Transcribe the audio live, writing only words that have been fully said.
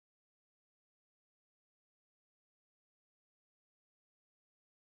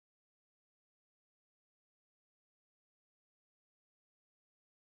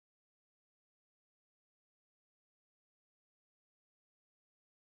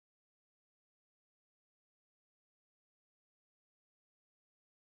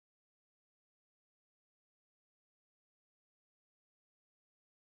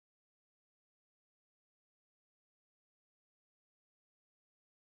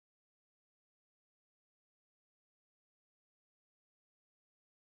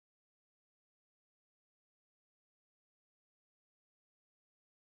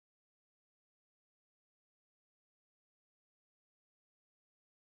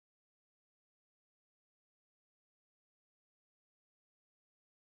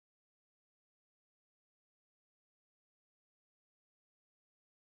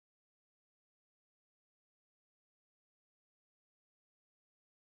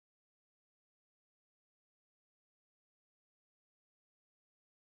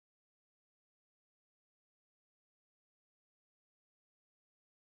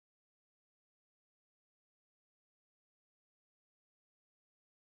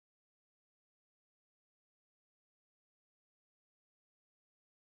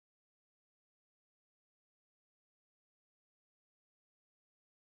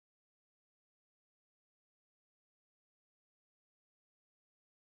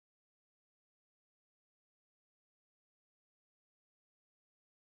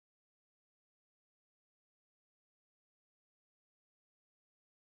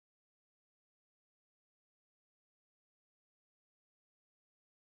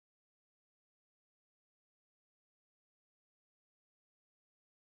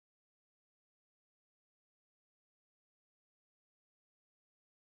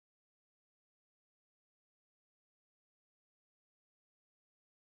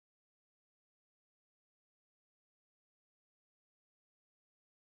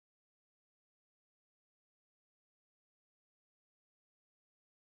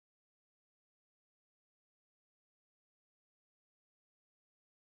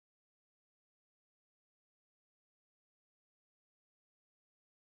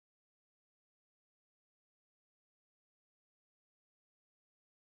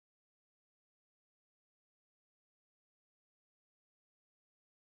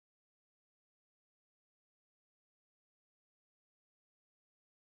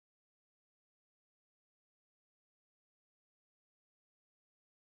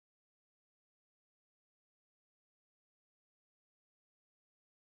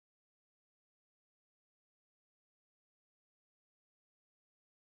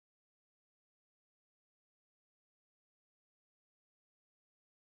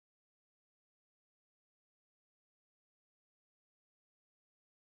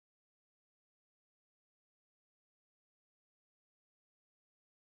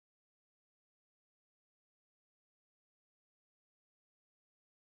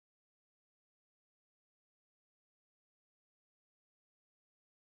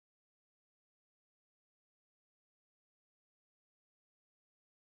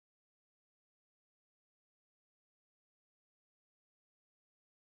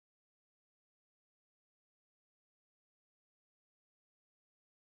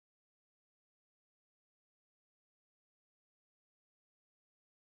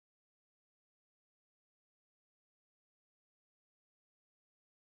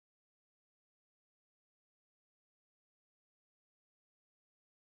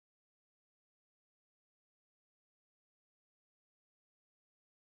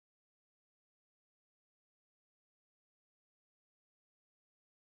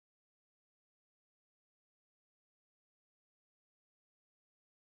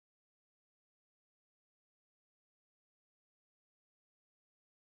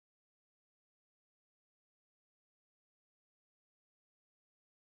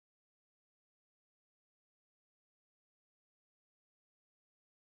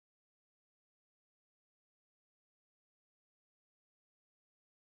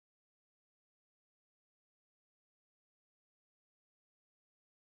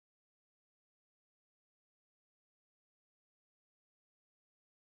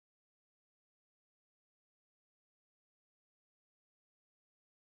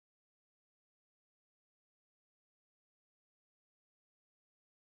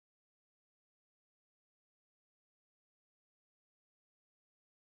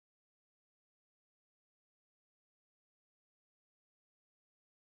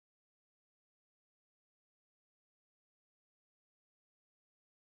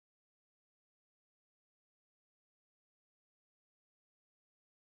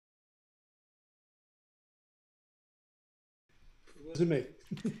wasn't me.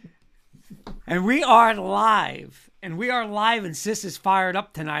 And we are live. And Sis is fired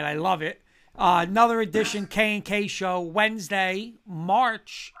up tonight. I love it. Another edition K&K show, Wednesday,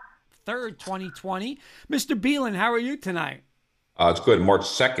 March 3rd, 2020. Mr. Beelan, how are you tonight? It's good. March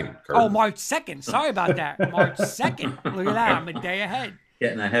 2nd, Kurt. Oh, March 2nd. Sorry about that. March 2nd. Look at that. I'm a day ahead.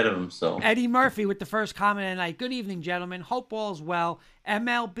 Getting ahead of himself. Eddie Murphy with the first comment of the night. Good evening, gentlemen. Hope all's well.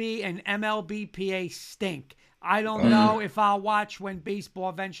 MLB and MLBPA stink. I don't know if I'll watch when baseball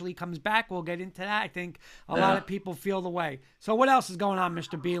eventually comes back. We'll get into that. I think a lot of people feel the way. So what else is going on,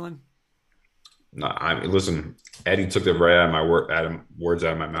 Mr. Beelan? No, listen, Eddie took the right words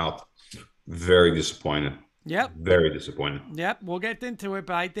out of my mouth. Very disappointed. Yep. Very disappointed. Yep. We'll get into it,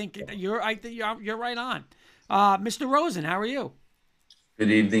 but I think you're right on. Mr. Rosen, how are you?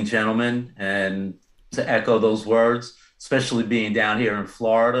 Good evening, gentlemen. And to echo those words, especially being down here in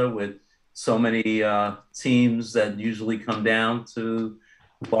Florida with so many teams that usually come down to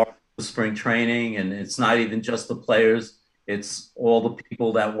Florida spring training, and it's not even just the players, it's all the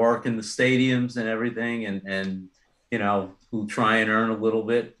people that work in the stadiums and everything, and you know, who try and earn a little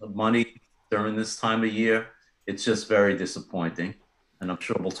bit of money during this time of year. It's just very disappointing, and I'm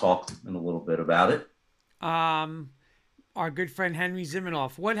sure we'll talk in a little bit about it. Our good friend Henry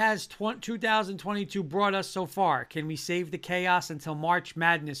Zimenoff, what has 2022 brought us so far? Can we save the chaos until March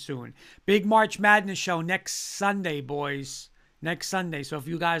Madness soon? Big March Madness show next Sunday, boys. Next Sunday. So if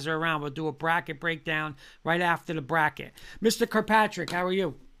you guys are around, we'll do a bracket breakdown right after the bracket. Mr. Kirkpatrick, how are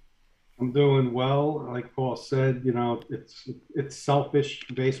you? I'm doing well. Like Paul said, you know, it's selfish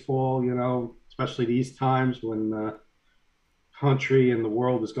baseball, you know, especially these times when the country and the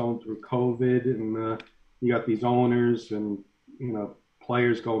world is going through COVID, and you got these owners and, you know,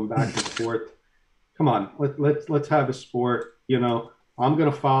 players going back and forth. Come on, let's have a sport. You know, I'm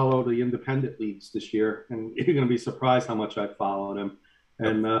going to follow the independent leagues this year, and you're going to be surprised how much I follow them.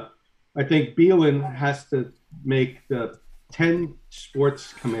 And I think Beelan has to make the 10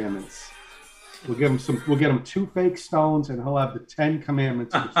 sports commandments. We'll get him 2 fake stones, and he'll have the 10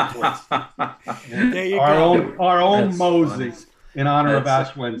 commandments of sports. There you go. Our own Moses. In honor of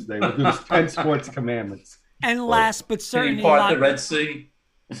Ash Wednesday, we'll do 10 sports commandments. And last but certainly not the Red Sea.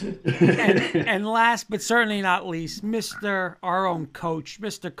 and last but certainly not least, our own coach,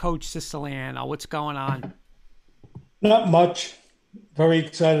 Mr. Coach Siciliano. What's going on? Not much. Very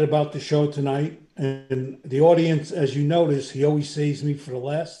excited about the show tonight. And the audience, as you notice, he always saves me for the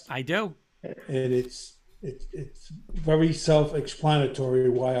last. I do. And it's very self-explanatory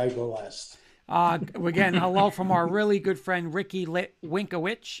why I go last. Again, hello from our really good friend Ricky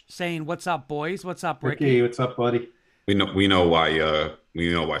Winkowicz saying, "What's up, boys? What's up, Ricky? What's up, buddy?" We know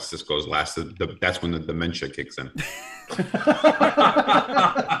why Cisco's last. That's when the dementia kicks in.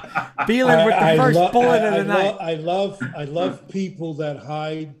 Beelan with the first bullet of the night. I love people that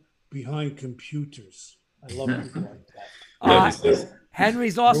hide behind computers. I love people like that.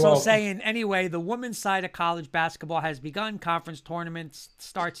 Henry's also saying, anyway, the women's side of college basketball has begun. Conference tournament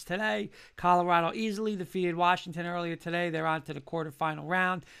starts today. Colorado easily defeated Washington earlier today. They're on to the quarterfinal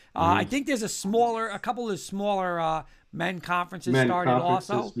round. I think there's a couple of smaller men conferences started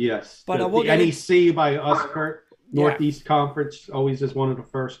also. Yes. But the NEC by us, Kurt. Northeast Conference always is one of the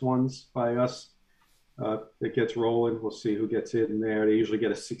first ones by us that gets rolling. We'll see who gets in there. They usually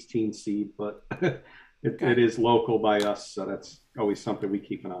get a 16 seed, but it is local by us, so that's always something we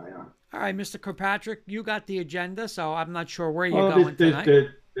keep an eye on. All right, Mr. Kirkpatrick, you got the agenda, so I'm not sure where you're going tonight.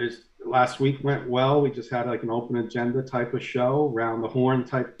 Last week went well. We just had like an open agenda type of show, round the horn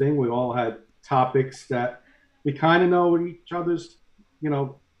type thing. We all had topics that we kind of know what each other's, you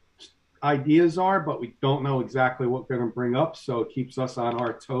know, ideas are, but we don't know exactly what we're going to bring up, so it keeps us on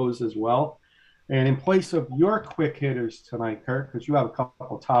our toes as well. And in place of your quick hitters tonight, Kurt, because you have a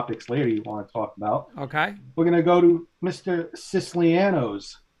couple of topics later you want to talk about. Okay. We're going to go to Mr.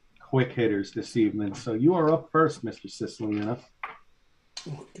 Siciliano's quick hitters this evening. So you are up first, Mr. Siciliano.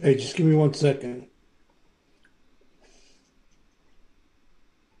 Okay, just give me 1 second.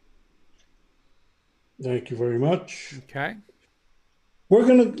 Thank you very much. Okay. We're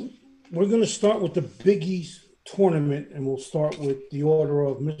gonna start with the Big East tournament, and we'll start with the order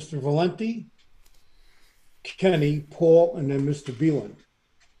of Mr. Valenti, Kenny, Paul, and then Mr. Beelan.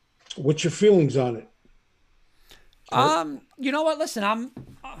 What's your feelings on it? You know what? Listen,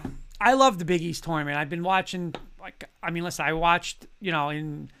 I love the Big East tournament. I've been watching. I watched. You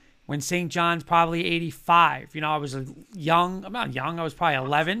know, when St. John's probably 85. You know, I was young. I'm not young. I was probably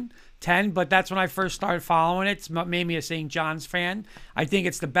 11, 10, but that's when I first started following it. It's made me a St. John's fan. I think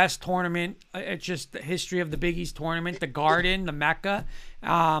it's the best tournament. It's just the history of the Big East tournament, the Garden, the Mecca.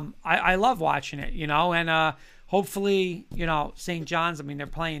 I love watching it, and hopefully, St. John's, I mean, they're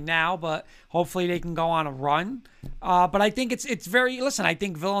playing now, but hopefully they can go on a run. But I think it's very, listen, I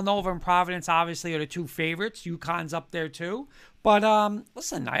think Villanova and Providence obviously are the two favorites. UConn's up there too. But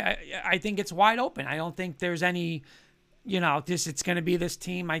listen, I think it's wide open. I don't think there's any, it's going to be this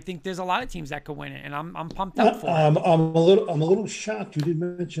team. I think there's a lot of teams that could win it, and I'm pumped up for it. I'm a little shocked you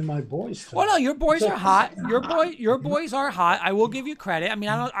didn't mention my boys. Well, no, your boys are hot. Your boys are hot. I will give you credit. I mean,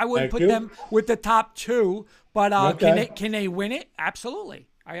 I wouldn't put them with the top two, but can they win it? Absolutely.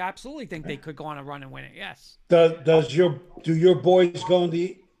 I absolutely think they could go on a run and win it. Yes. Do your boys go on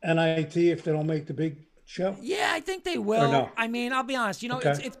the NIT if they don't make the big show? Yeah, I think they will. No? I mean, I'll be honest.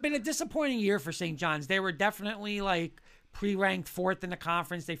 It's been a disappointing year for St. John's. They were definitely pre-ranked fourth in the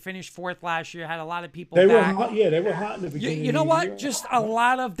conference. They finished fourth last year. Had a lot of people. They were hot. Yeah, they were hot in the beginning. You know what? Just a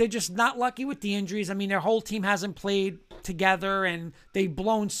lot of. They're just not lucky with the injuries. I mean, their whole team hasn't played together, and they've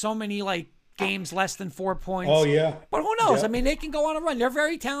blown so many games less than 4 points. Oh yeah. But who knows? Yeah. I mean, they can go on a run. They're a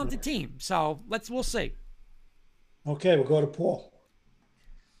very talented team. So we'll see. Okay, we'll go to Paul.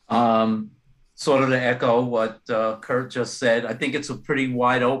 Sort of to echo what Kurt just said, I think it's a pretty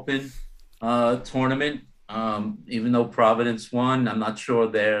wide open tournament. Even though Providence won, I'm not sure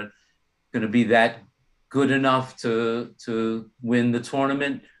they're going to be that good enough to win the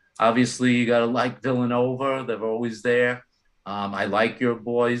tournament. Obviously, you got to like Villanova. They're always there. I like your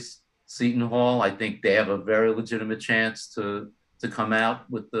boys, Seton Hall. I think they have a very legitimate chance to come out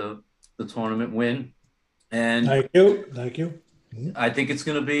with the tournament win. And Thank you. I think it's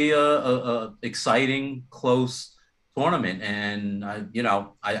going to be a exciting, close tournament. And,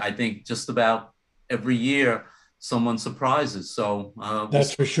 I think just about every year someone surprises. So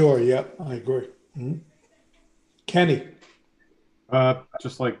that's for sure. Yeah, I agree. Mm-hmm. Kenny.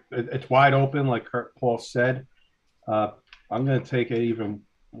 Just like it's wide open, like Paul said. I'm going to take it even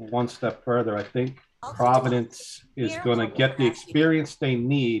one step further. I think Providence is going to get the experience they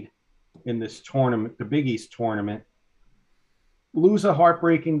need in this tournament, the Big East tournament, lose a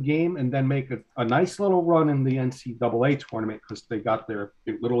heartbreaking game, and then make a nice little run in the NCAA tournament because they got their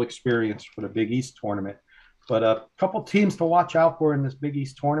little experience for the Big East tournament. But a couple teams to watch out for in this Big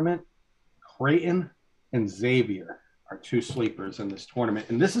East tournament, Creighton and Xavier are two sleepers in this tournament.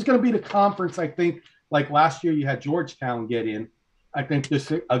 And this is going to be the conference, I think, like last year you had Georgetown get in. I think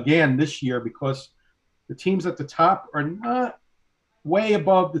this year, because the teams at the top are not way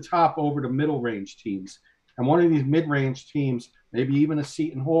above the top over the middle range teams. And one of these mid-range teams, maybe even a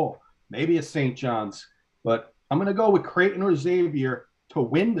Seton Hall, maybe a St. John's, but I'm going to go with Creighton or Xavier to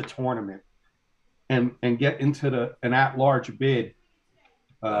win the tournament and get into an at-large bid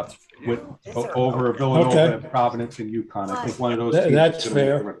over Villanova, and Providence, and UConn. I think one of those teams. That's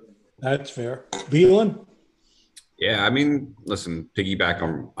fair. That's fair. Beelan? Yeah, I mean, listen, piggyback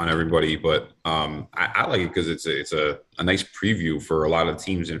on everybody, but I like it because it's a nice preview for a lot of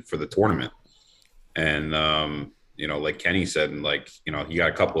teams and for the tournament. And, like Kenny said, and you got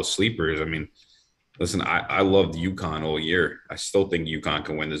a couple of sleepers. I mean, listen, I loved UConn all year. I still think UConn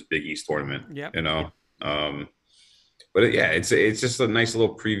can win this Big East tournament. Yep. But it's just a nice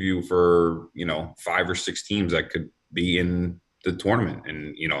little preview for, 5 or 6 teams that could be in the tournament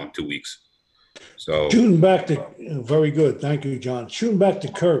in, 2 weeks. So shooting back to very good. Thank you, John. Shooting back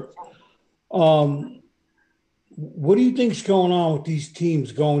to Kurt. What do you think's going on with these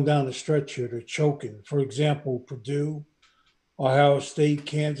teams going down the stretch here? They're choking. For example, Purdue, Ohio State,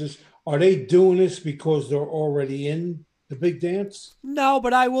 Kansas. Are they doing this because they're already in the big dance? No,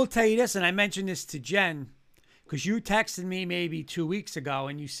 but I will tell you this, and I mentioned this to Jen, because you texted me maybe 2 weeks ago,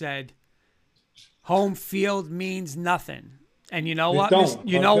 and you said home field means nothing. And you know what?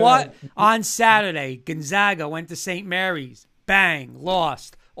 What? On Saturday, Gonzaga went to St. Mary's. Bang,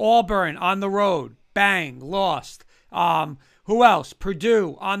 lost. Auburn on the road. Bang, lost. Who else?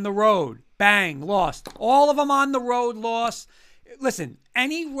 Purdue on the road. Bang, lost. All of them on the road, lost. Listen,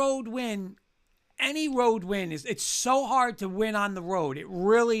 any road win it's so hard to win on the road. It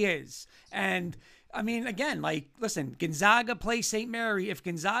really is. And I mean, again, listen, Gonzaga plays St. Mary. If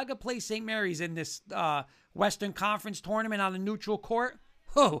Gonzaga plays St. Mary's in this Western Conference tournament on a neutral court,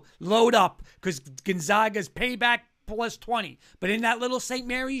 load up, because Gonzaga's payback plus 20. But in that little St.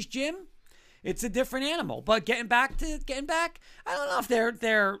 Mary's gym, it's a different animal. But getting back, I don't know if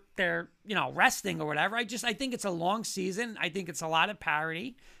they're resting or whatever. I think it's a long season. I think it's a lot of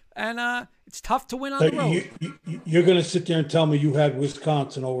parity. and it's tough to win on So the road. you're going to sit there and tell me you had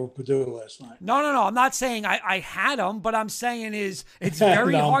Wisconsin over Purdue last night? No. I'm not saying I had them, but I'm saying it's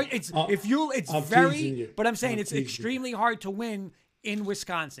very No, hard. teasing you. But I'm saying I'm it's teasing extremely hard to win in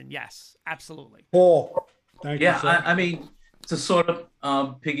Wisconsin. Yes, absolutely. Paul, thank you, Yeah, sir. I mean, to sort of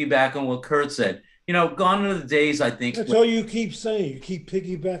piggyback on what Kurt said, gone are the days, I think. That's all you keep saying. You keep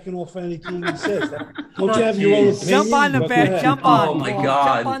piggybacking off anything he says. Don't you have your own opinion? Jump on the But go bed. ahead. Jump on. Oh, my Paul.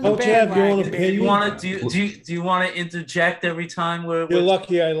 God. Jump on the Don't you have your own bandwagon, baby. opinion? Do you want to interject every time we're You're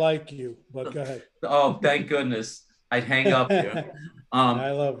lucky I like you, but go ahead. Oh, thank goodness. I'd hang up here.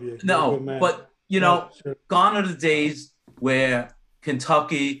 I love you. You're a No, good man. but Sure. gone are the days where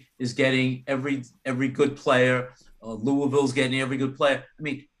Kentucky is getting every good player. Louisville's getting every good player. I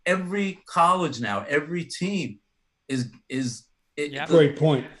mean, every college now, every team is Great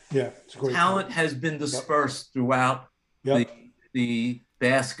point. Yeah, it's a great talent point. has been dispersed throughout Yep. the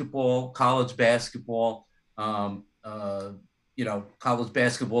basketball, college basketball, college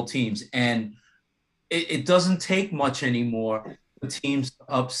basketball teams, and it doesn't take much anymore for teams to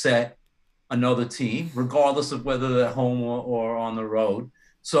upset another team, regardless of whether they're home or on the road.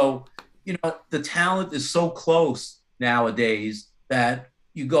 So, the talent is so close nowadays that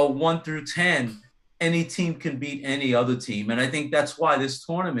you go 1 through 10, any team can beat any other team. And I think that's why this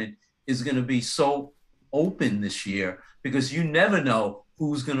tournament is going to be so open this year, because you never know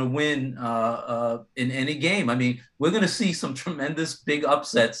who's going to win in any game. I mean, we're going to see some tremendous big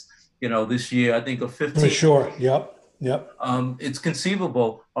upsets, this year. I think of 15. For sure. Yep. It's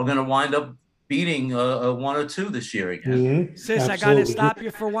conceivable are going to wind up beating 1 or 2 this year again. Mm-hmm. Sis, I got to stop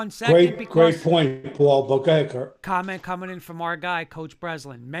you for 1 second. Great point, Paul. But go ahead, Kurt. Comment coming in from our guy, Coach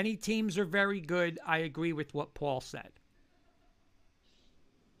Breslin. Many teams are very good. I agree with what Paul said.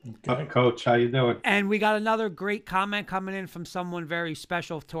 Okay. Coach, how you doing? And we got another great comment coming in from someone very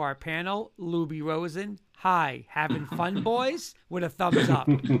special to our panel, Luby Rosen. Hi, having fun, boys? With a thumbs up.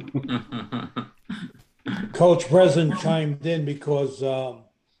 Coach Breslin chimed in because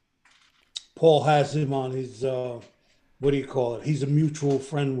Paul has him on his, what do you call it? He's a mutual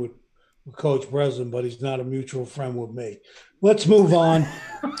friend with Coach Breslin, but he's not a mutual friend with me. Let's move on.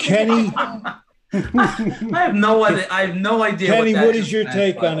 Kenny. I have no idea. Kenny, what is your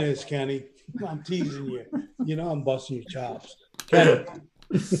take on this, Kenny? I'm teasing you. I'm busting your chops. Kenny.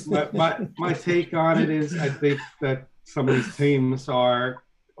 My take on it is I think that some of these teams are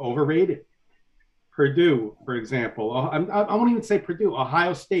overrated. Purdue, for example. I won't even say Purdue.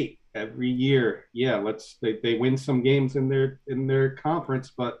 Ohio State every year. Yeah, they win some games in their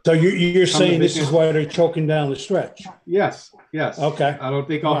conference, but so you're saying this is why they're choking down the stretch? Yes. Okay. I don't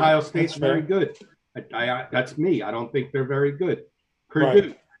think Ohio State's very good. That's me. I don't think they're very good.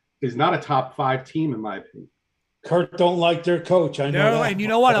 Purdue is not a top 5 team in my opinion. Kurt don't like their coach. I know. No, and you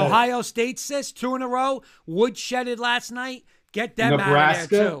know what? Ohio State says 2 in a row. Woodshedded last night. Get them Nebraska, out of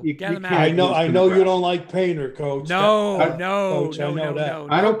there too. Get them out. I know you don't like Painter, Coach. No.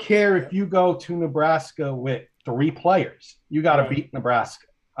 I don't care if you go to Nebraska with 3 players. You got to beat Nebraska.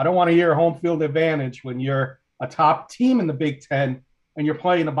 I don't want to hear home field advantage when you're a top team in the Big Ten and you're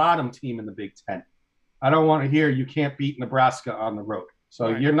playing the bottom team in the Big Ten. I don't want to hear you can't beat Nebraska on the road. So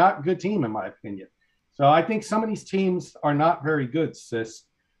you're not a good team, in my opinion. So I think some of these teams are not very good, sis.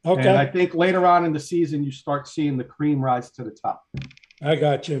 Okay. And I think later on in the season, you start seeing the cream rise to the top. I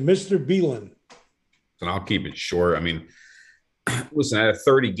got you. Mr. Beelan. And I'll keep it short. I mean, listen, out of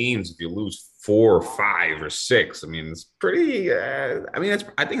 30 games, if you lose 4 or 5 or 6, I mean, it's pretty, I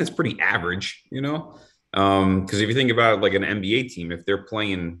think it's pretty average, because if you think about like an NBA team, if they're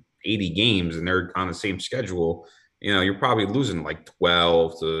playing 80 games and they're on the same schedule, you're probably losing like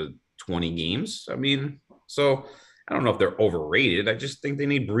 12 to 20 games. I mean, so I don't know if they're overrated. I just think they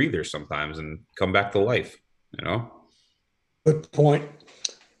need breathers sometimes and come back to life, Good point.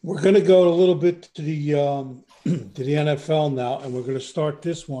 We're going to go a little bit to the NFL now, and we're going to start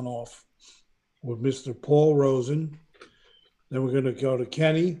this one off with Mr. Paul Rosen. Then we're going to go to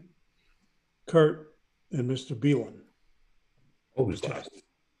Kenny, Kurt, and Mr. Beelan. Who's last?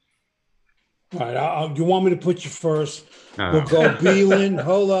 All right. You want me to put you first? We'll go Beelan.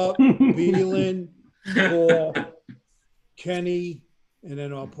 Hold up. Beelan, Paul, Kenny, and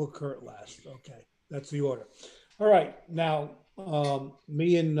then I'll put Kurt last. Okay. That's the order. All right. Now,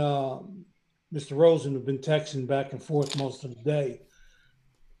 me and Mr. Rosen have been texting back and forth most of the day.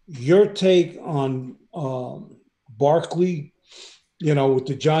 Your take on Barkley, with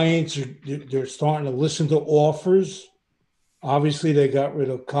the Giants, they're starting to listen to offers. Obviously, they got rid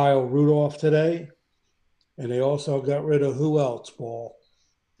of Kyle Rudolph today, and they also got rid of who else, Paul?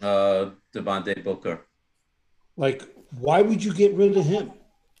 Devontae Booker. Like, why would you get rid of him?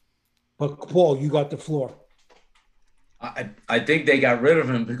 But Paul, you got the floor. I think they got rid of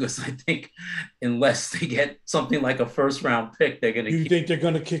him because I think unless they get something like a first round pick, they're going to. You think they're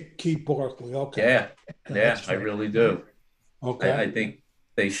going to keep Barkley? Okay. Yeah, I really do. Okay. I think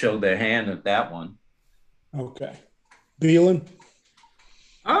they showed their hand at that one. Okay. Beelan?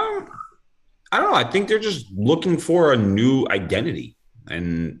 I don't know. I think they're just looking for a new identity,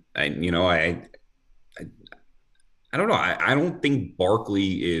 and you know, I don't know. I don't think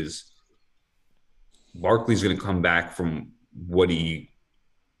Barkley's going to come back from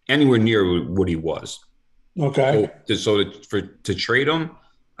anywhere near what he was. Okay. To trade him,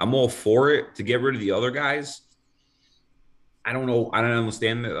 I'm all for it. To get rid of the other guys, I don't know. I don't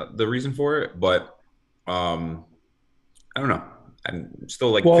understand the reason for it, but I don't know. I'm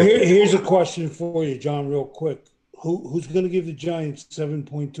still like. Well, here's a question for you, John, real quick. Who's going to give the Giants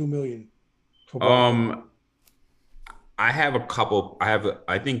 $7.2 million for Barkley? I have a couple.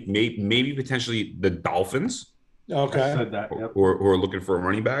 I think maybe potentially the Dolphins. Okay. I said that. Yep. Who are looking for a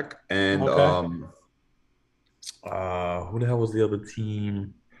running back, and Okay. who the hell was the other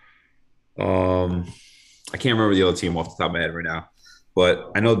team? I can't remember the other team off the top of my head right now, but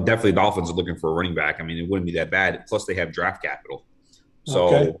I know definitely Dolphins are looking for a running back. I mean, it wouldn't be that bad. Plus, they have draft capital. So,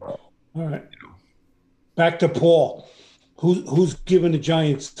 okay. All right. You know. Back to Paul. Who's giving the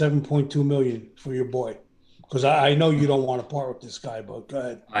Giants $7.2 million for your boy? Because I know you don't want to part with this guy, but go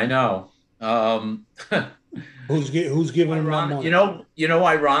ahead. I know. Who's giving him that money? You know,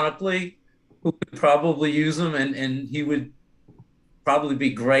 ironically, who could probably use him and he would probably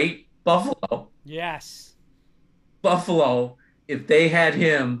be great? Buffalo. Yes. Buffalo, if they had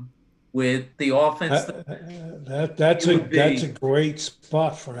him with the offense. That's a great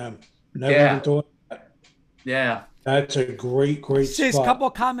spot for him. Never even thought. Yeah. That's a great Sis, spot. a couple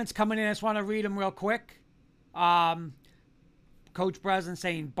of comments coming in. I just want to read them real quick. Coach Breslin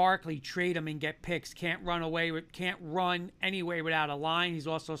saying Barkley, trade him and get picks. Can't run anyway without a line. He's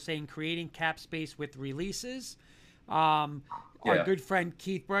also saying creating cap space with releases. Our good friend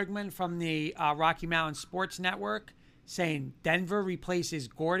Keith Bergman from the Rocky Mountain Sports Network saying Denver replaces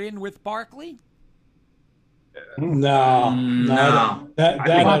Gordon with Barkley. No.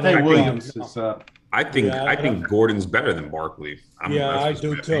 Devontae Williams is. I think Gordon's better than Barkley. I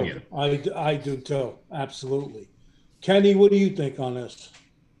do too. I do too. Absolutely. Kenny, what do you think on this?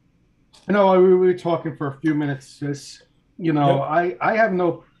 We were talking for a few minutes. I have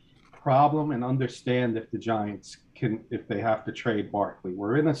no problem and understand if the Giants if they have to trade Barkley.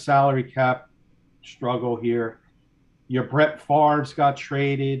 We're in a salary cap struggle here. Your Brett Favre's got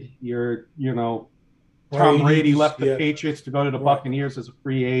traded. Tom Brady left the Patriots to go to the Buccaneers as a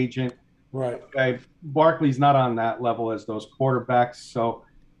free agent. Right. Okay. Barkley's not on that level as those quarterbacks. So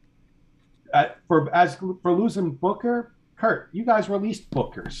for losing Booker, Kurt, you guys released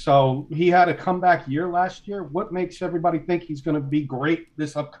Booker. So he had a comeback year last year. What makes everybody think he's going to be great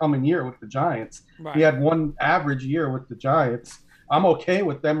this upcoming year with the Giants? Right. He had one average year with the Giants. I'm okay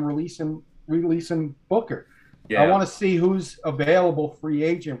with them releasing Booker. Yeah. I want to see who's available free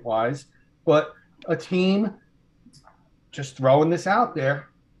agent wise, but a team just throwing this out there.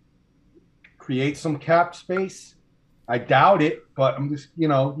 Create some cap space. I doubt it, but I'm just,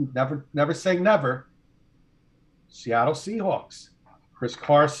 never say never. Seattle Seahawks, Chris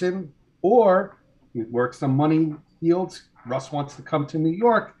Carson, or you work some money deals. Russ wants to come to New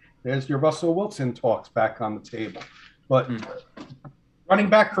York. There's your Russell Wilson talks back on the table. But running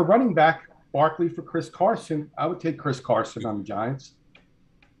back for running back, Barkley for Chris Carson. I would take Chris Carson on the Giants.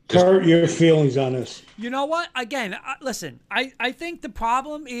 Kurt, your feelings on this? You know what? Again, listen, I think the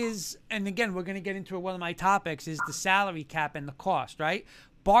problem is, and again, we're going to get into one of my topics, is the salary cap and the cost, right?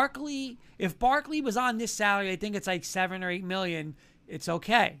 If Barkley was on this salary, I think it's like $7 or $8 million, it's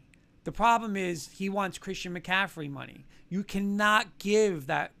okay. The problem is he wants Christian McCaffrey money. You cannot give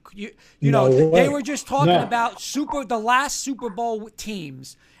that. They were just talking about the last Super Bowl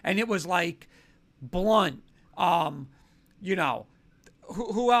teams, and it was like Blunt,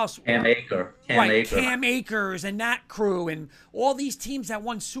 who else? Cam Akers and that crew and all these teams that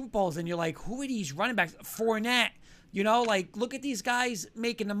won Super Bowls, and you're like, who are these running backs? Fournette, look at these guys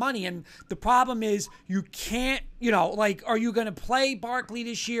making the money. And the problem is you can't, are you going to play Barkley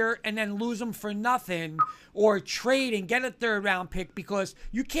this year and then lose him for nothing, or trade and get a third-round pick, because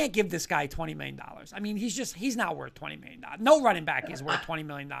you can't give this guy $20 million. I mean, he's not worth $20 million. No running back is worth $20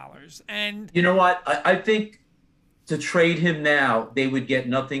 million. And you know what? I think to trade him now, they would get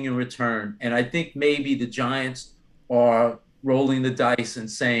nothing in return. And I think maybe the Giants are rolling the dice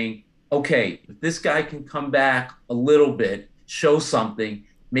and saying, okay, if this guy can come back a little bit, show something,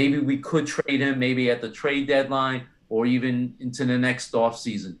 maybe we could trade him maybe at the trade deadline or even into the next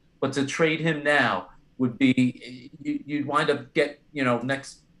offseason. But to trade him now would be you'd wind up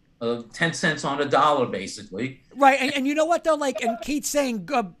next 10 cents on a dollar, basically. Right, and you know what though, like, and Keith's saying,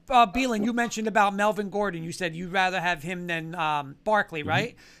 Beelan, you mentioned about Melvin Gordon. You said you'd rather have him than Barkley,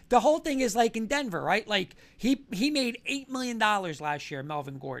 right? The whole thing is like in Denver, right? Like he made $8 million last year,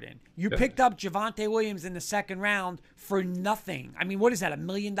 Melvin Gordon. You picked up Javonte Williams in the second round for nothing. I mean, what is that, $1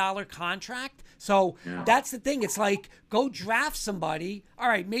 million contract? So that's the thing. It's like, go draft somebody. All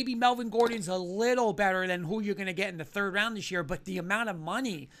right, maybe Melvin Gordon's a little better than who you're going to get in the third round this year, but the amount of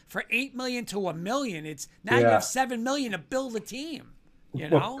money for $8 million to $1 million, it's now you have $7 million to build a team. You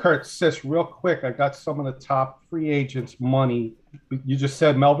know? Well, Kurt, sis, real quick, I got some of the top free agents' money. You just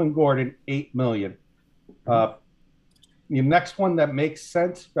said Melvin Gordon, $8 million. The next one that makes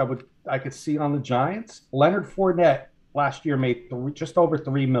sense I could see on the Giants, Leonard Fournette last year made just over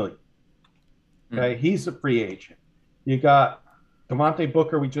 $3 million. Okay, he's a free agent. You got Devontae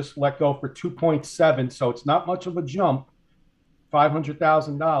Booker, we just let go for 2.7, so it's not much of a jump,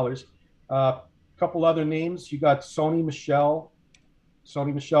 $500,000. A couple other names, you got Sony Michel.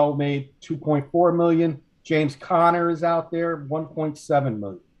 Sony Michel made $2.4 million. James Conner is out there, $1.7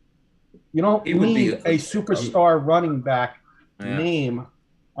 million. You don't need a superstar running back name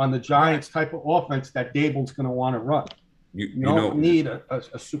on the Giants type of offense that Dable's going to want to run. You don't need a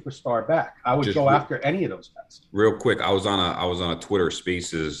superstar back. I would go after any of those guys. Real quick, I was on a Twitter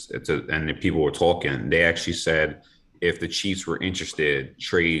Spaces, and the people were talking. They actually said if the Chiefs were interested,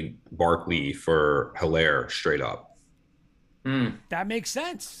 trade Barkley for Hilaire straight up. That makes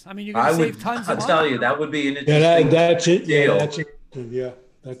sense. I mean, you're going to save tons of money. I'll tell you, that would be an interesting deal.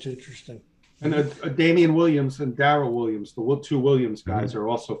 That's interesting. And Damian Williams and Darrell Williams, the two Williams guys, are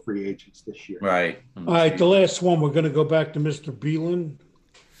also free agents this year. Right. All right, the last one, we're going to go back to Mr. Beelan.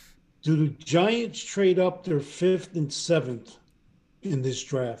 Do the Giants trade up their 5th and 7th in this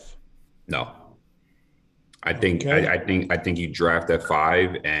draft? No. I think you draft at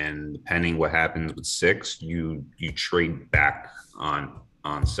 5, and depending what happens with 6, you trade back on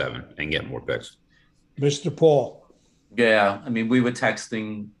 7 and get more picks. Mr. Paul. Yeah, I mean, we were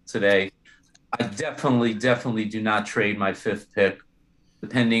texting today. I definitely do not trade my 5th pick,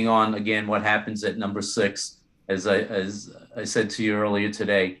 depending on, again, what happens at number 6. As I said to you earlier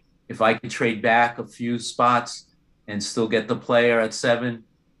today, if I could trade back a few spots and still get the player at 7,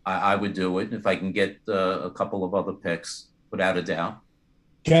 I would do it if I can get a couple of other picks, without a doubt.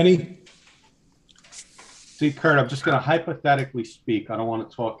 Kenny? See, Kurt, I'm just going to hypothetically speak. I don't want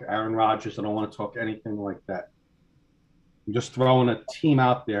to talk Aaron Rodgers. I don't want to talk anything like that. I'm just throwing a team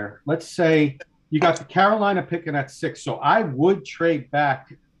out there. Let's say you got the Carolina picking at 6. So I would trade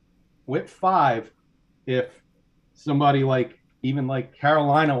back with 5 if somebody like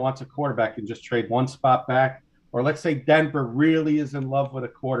Carolina wants a quarterback and just trade one spot back. Or let's say Denver really is in love with a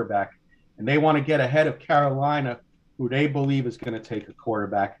quarterback and they want to get ahead of Carolina, who they believe is going to take a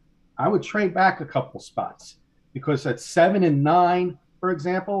quarterback. I would trade back a couple spots, because at 7 and 9, for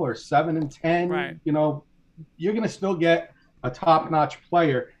example, or 7 and 10, right, you're going to still get a top-notch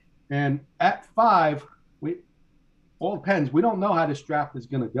player. And at 5, all depends. We don't know how this draft is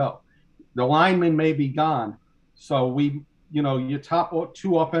going to go. The linemen may be gone. So your top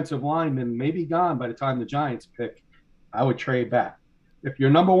 2 offensive linemen may be gone by the time the Giants pick. I would trade back. If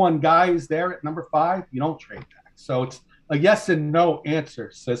your number 1 guy is there at number 5, you don't trade back. So it's a yes and no answer,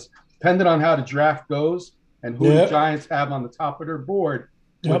 sis, depending on how the draft goes and who the Giants have on the top of their board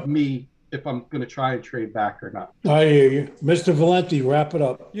with me, if I'm going to try and trade back or not. I hear you. Mr. Valenti, wrap it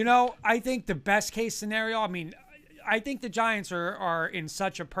up. I think the best case scenario, I think the Giants are in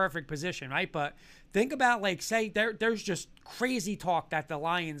such a perfect position, right? But think about, like, say there's just crazy talk that the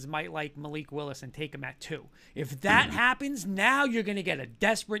Lions might like Malik Willis and take him at 2. If that happens, now you're going to get a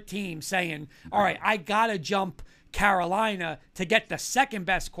desperate team saying, all right, I got to jump Carolina to get the second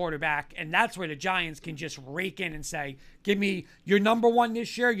best quarterback, and that's where the Giants can just rake in and say, give me your number 1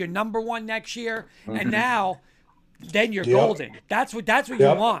 this year, your number 1 next year, and now then you're golden. That's what you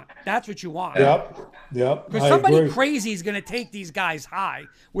want. That's what you want. Because somebody crazy is going to take these guys high,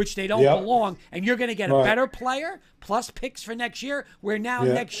 which they don't belong, and you're going to get a better player plus picks for next year, where now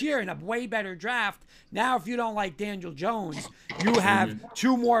next year in a way better draft, now if you don't like Daniel Jones, you have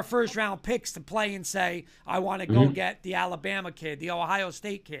 2 more first-round picks to play and say, I want to go get the Alabama kid, the Ohio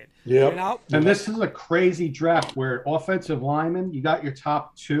State kid. And this is a crazy draft where offensive linemen, you got your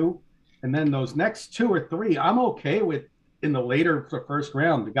top 2, and then those next 2 or 3, I'm okay with in the later first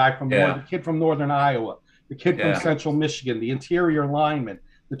round. The guy from the kid from Northern Iowa, the kid from Central Michigan, the interior lineman,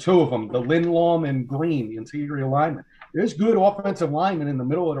 the 2 of them, the Lindblom and Green, the interior lineman. There's good offensive linemen in the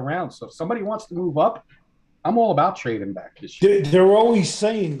middle of the round. So if somebody wants to move up, I'm all about trading back this year. They're always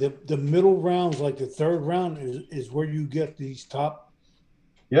saying that the middle rounds, like the third round, is where you get these top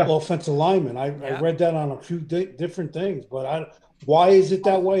offensive linemen. I read that on a few different things, but why is it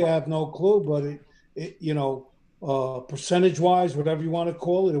that way? I have no clue. But percentage wise, whatever you want to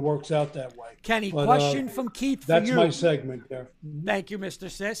call it, it works out that way. Kenny, question from Keith. That's my segment there. Thank you, Mr.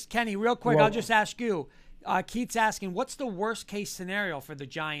 Sis. Kenny, real quick, I'll just ask you. Keith's asking, what's the worst case scenario for the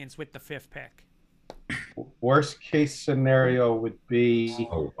Giants with the 5th pick? Worst case scenario would be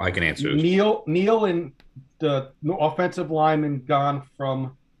I can answer this. Neal and the offensive lineman gone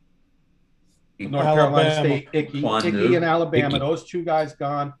from North Carolina State, Icky in Alabama. Those 2 guys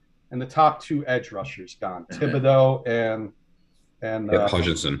gone, and the top 2 edge rushers gone, Thibodeau and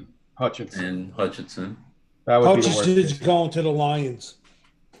Hutchinson. That would be the worst Hutchinson's going to the Lions.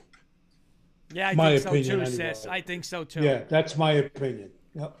 Yeah, I think so too, Sis. I think so too. Yeah, that's my opinion.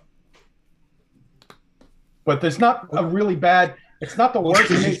 Yep. But there's not a really bad. It's not the worst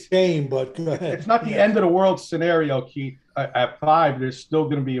case game, but go ahead. It's not the end of the world scenario, Keith. At 5, there's still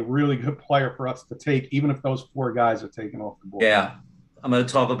going to be a really good player for us to take, even if those 4 guys are taken off the board. Yeah, I'm going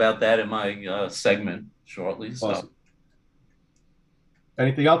to talk about that in my segment shortly. So. Awesome.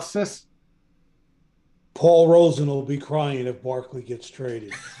 Anything else, Sis? Paul Rosen will be crying if Barkley gets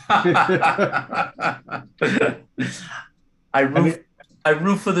traded. I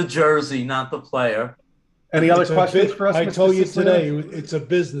root for the jersey, not the player. Any other questions for us? I told you today it's a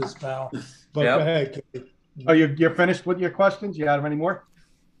business, pal. But go ahead. Oh, you're finished with your questions? You have any more?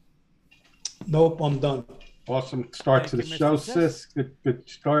 Nope, I'm done. Awesome start to the show, Sis. Good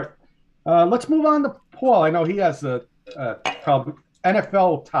start. Let's move on to Paul. I know he has a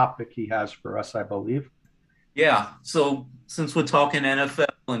NFL topic he has for us, I believe. Yeah. So since we're talking NFL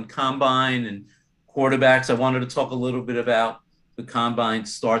and combine and quarterbacks, I wanted to talk a little bit about the combine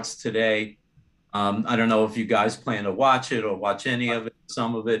starts today. I don't know if you guys plan to watch it or watch any of it,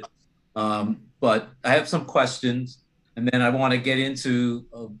 some of it. But I have some questions, and then I want to get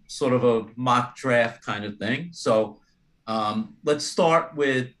into sort of a mock draft kind of thing. So we'll start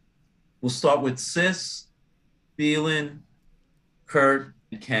with Sis, Thielen, Kurt,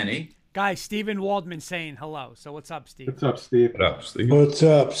 and Kenny. Guys, Steven Waldman saying hello. So what's up, Steve? What's up, Steve? What's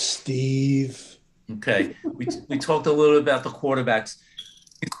up, Steve? Okay. We talked a little about the quarterbacks.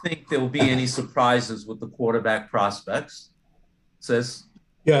 Do you think there will be any surprises with the quarterback prospects? Sis?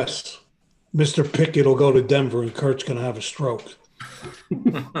 Yes. Mr. Pickett will go to Denver and Kurt's going to have a stroke.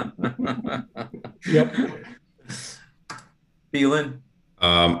 Yep. Thielen?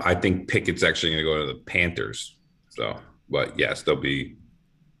 I think Pickett's actually going to go to the Panthers. So, but yes, they'll be.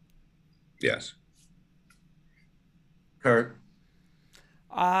 Yes. Kurt?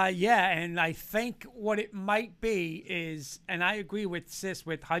 Yeah, and I think what it might be is, and I agree with Sis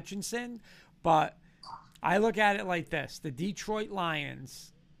with Hutchinson, but I look at it like this. The Detroit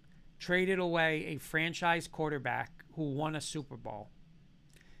Lions traded away a franchise quarterback who won a Super Bowl.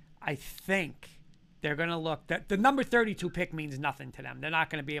 I think they're going to look – the number 32 pick means nothing to them. They're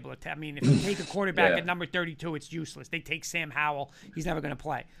not going to be able to – I mean, if you take a quarterback at number 32, it's useless. They take Sam Howell. He's never going to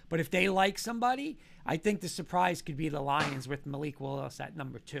play. But if they like somebody, I think the surprise could be the Lions with Malik Willis at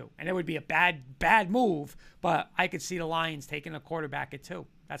number 2. And it would be a bad move, but I could see the Lions taking a quarterback at 2.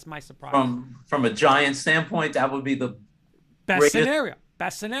 That's my surprise. From a Giant standpoint, that would be the best scenario.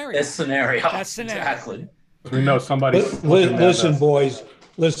 Best scenario. Exactly. We know somebody. Listen,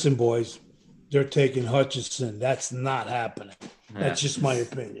 boys. They're taking Hutchinson. That's not happening. That's just my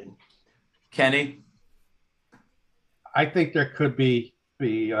opinion. Kenny? I think there could be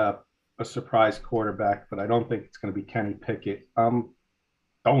a surprise quarterback, but I don't think it's going to be Kenny Pickett. Do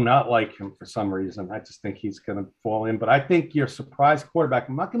not like him for some reason. I just think he's going to fall in. But I think your surprise quarterback,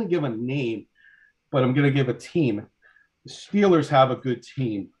 I'm not going to give a name, but I'm going to give a team. The Steelers have a good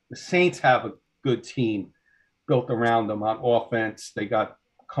team. The Saints have a good team built around them on offense. They got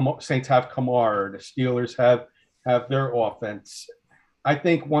Saints have Kamara. The Steelers have their offense. I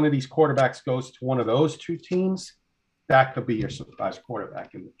think one of these quarterbacks goes to one of those 2 teams. That could be your surprise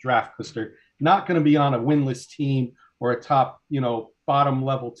quarterback in the draft because they're not going to be on a winless team or a top, bottom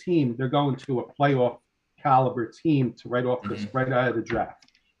level team. They're going to a playoff caliber team to right out of the draft.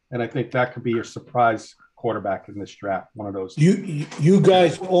 And I think that could be your surprise quarterback in this draft. One of those. You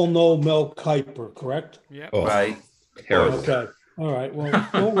guys all know Mel Kiper, correct? Yeah. Oh, right. Terrible. Okay. All right.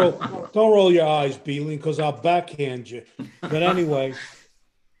 Well, don't roll your eyes, Beeling, because I'll backhand you. But anyway,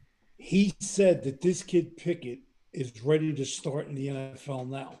 he said that this kid Pickett is ready to start in the NFL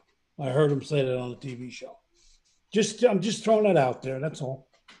now. I heard him say that on a TV show. I'm just throwing that out there. That's all.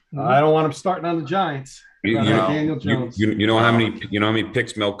 I don't want him starting on the Giants. You know how many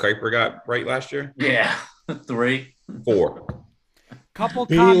picks Mel Kiper got right last year? Yeah. Three. 4. Couple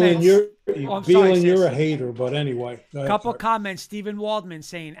Beelan, comments. you're I'm sorry, Beelan, you're sis. a hater, but anyway. Go ahead, Couple sir. comments. Stephen Waldman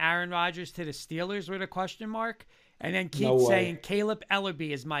saying Aaron Rodgers to the Steelers with a question mark. And then Keith No way. saying Caleb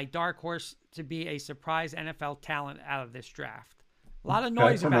Ellerby is my dark horse to be a surprise NFL talent out of this draft. A lot of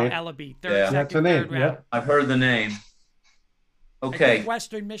noise That's a about name. Ellerby. Yeah. That's a Second, name. third round. Yeah. I've heard the name. I Okay, think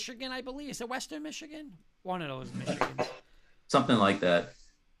Western Michigan, I believe. Is it Western Michigan? One of those Michigans. something like that.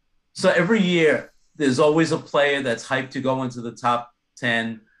 So every year, there's always a player that's hyped to go into the top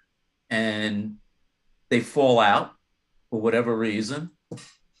 10, and they fall out for whatever reason.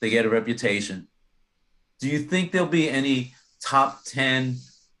 They get a reputation. Do you think there'll be any top 10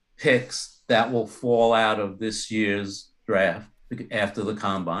 picks that will fall out of this year's draft after the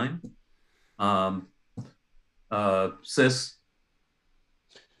combine? Sis?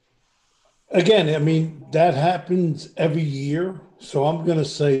 Again, I mean, that happens every year. So I'm going to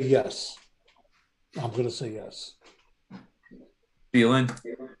say yes. Feeling?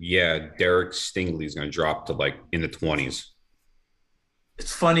 Yeah, Derek Stingley is going to drop to like in the 20s.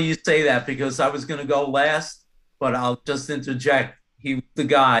 It's funny you say that because I was going to go last, but I'll just interject. He was the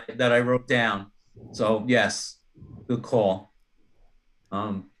guy that I wrote down. So, yes, good call.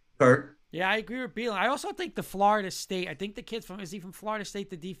 Kurt? Yeah, I agree with Beelan. I also think the Florida State, I think the kid's is he from Florida State,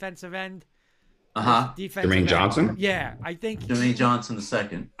 the defensive end? Uh-huh. Defensive Jermaine end. Johnson? Yeah, I think. Jermaine Johnson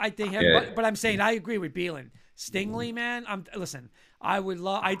II. I think him, Yeah. but I'm saying I agree with Beelan. Stingley, man. Listen. I would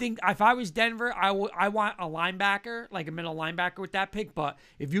love. I think if I was Denver, I want a linebacker, like a middle linebacker with that pick. But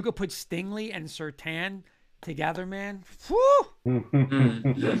if you could put Stingley and Surtain together, man, whew,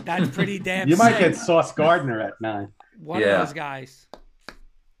 that's pretty damn. You might sick. get Sauce Gardner at 9. One Yeah. of those guys.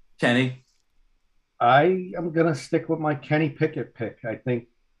 Kenny? I am going to stick with my Kenny Pickett pick. I think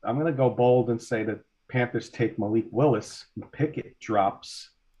I'm going to go bold and say that Panthers take Malik Willis. Pickett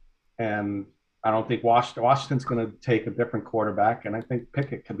drops. And I don't think Washington's going to take a different quarterback. And I think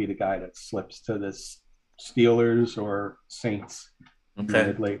Pickett could be the guy that slips to this Steelers or Saints in the Okay.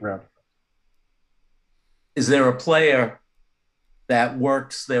 mid-late round. Is there a player that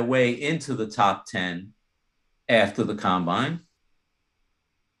works their way into the top 10 after the combine?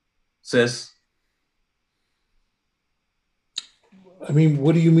 Sis? I mean,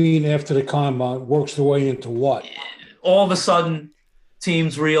 what do you mean after the combine? Works the way into what? All of a sudden,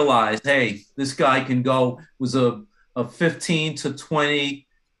 teams realize, hey, this guy can go, was a 15 to 20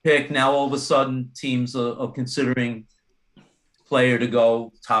 pick. Now, all of a sudden, teams are considering player to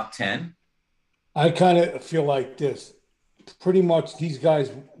go top 10. I kind of feel like this. Pretty much these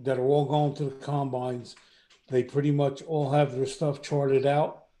guys that are all going to the combines, they pretty much all have their stuff charted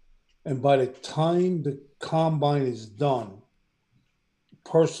out. And by the time the combine is done,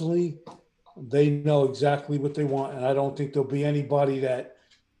 personally, they know exactly what they want. And I don't think there'll be anybody that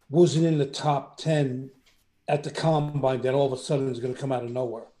wasn't in the top 10 at the combine that all of a sudden is going to come out of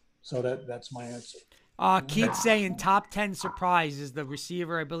nowhere. So that's my answer. Keith saying top 10 surprise is the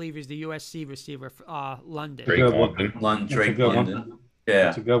receiver, I believe, is the USC receiver, London. Drake Good one. London, Drake good one. London. Yeah.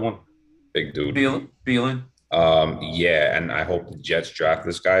 That's a good one. big dude. Feeling? Yeah, and I hope the Jets draft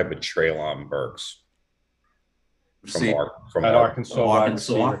this guy, but Treylon Burks from Arkansas. wide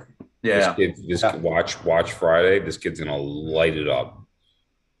Arkansas. receiver. Yeah. Watch Friday. This kid's gonna light it up.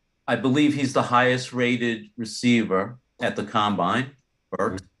 I believe he's the highest rated receiver at the combine.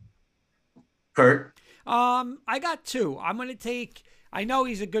 Burks. Kurt? I got 2. I'm going to take, I know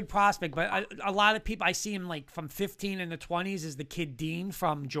he's a good prospect, but a lot of people, I see him like from 15 in the 20s is the kid Dean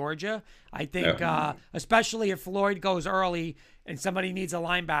from Georgia. I think, especially if Floyd goes early and somebody needs a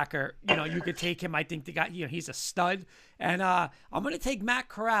linebacker, you could take him. I think the guy, he's a stud. And I'm going to take Matt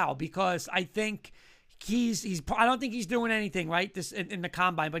Corral because I think I don't think he's doing anything right this in the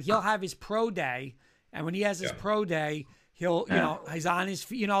combine, but he'll have his pro day. And when he has his pro day, he'll, he's on his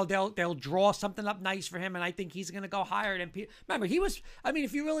feet, they'll draw something up nice for him. And I think he's going to go higher than people. Remember,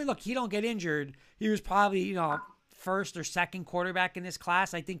 if you really look, he don't get injured. He was probably, first or second quarterback in this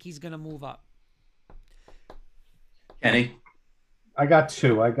class. I think he's going to move up. Kenny? I got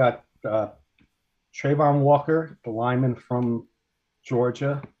 2. I got Trayvon Walker, the lineman from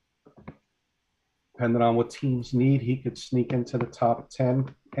Georgia. Depending on what teams need, he could sneak into the top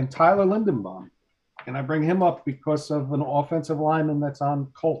 10. And Tyler Lindenbaum. And I bring him up because of an offensive lineman that's on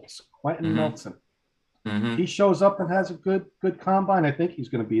Colts, Quentin Nelson. Mm-hmm. He shows up and has a good combine. I think he's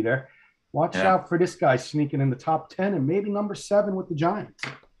going to be there. Watch out for this guy sneaking in the top 10 and maybe number 7 with the Giants.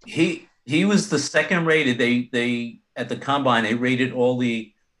 He was the second rated. They at the combine, they rated all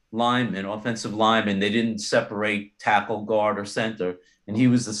the linemen, offensive linemen. They didn't separate tackle, guard, or center. And he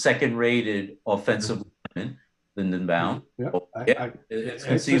was the second rated offensive lineman. Lindenbaum. Yeah, It's it's a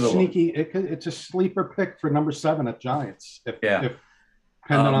conceivable. it's a sleeper pick for number 7 at Giants. If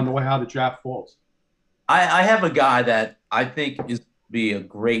depending on the way how the draft falls. I have a guy that I think is be a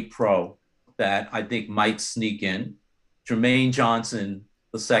great pro that I think might sneak in, Jermaine Johnson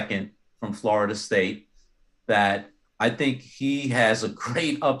II from Florida State. That I think he has a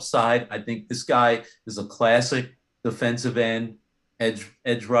great upside. I think this guy is a classic defensive end,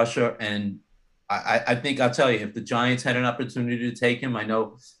 edge rusher, and I think I'll tell you, if the Giants had an opportunity to take him, I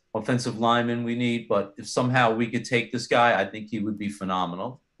know offensive lineman we need, but if somehow we could take this guy, I think he would be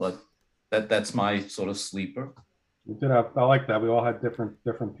phenomenal. But that's my sort of sleeper. I like that. We all had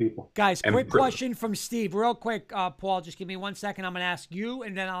different people. Guys, quick question from Steve. Real quick, Paul, just give me 1 second. I'm going to ask you,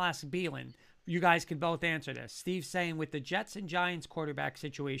 and then I'll ask Beelan. You guys can both answer this. Steve's saying, with the Jets and Giants quarterback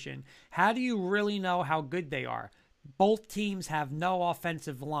situation, how do you really know how good they are? Both teams have no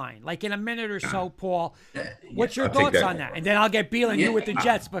offensive line. Like in a minute or so, Paul, what's your thoughts on that? And then I'll get Beelan, you with the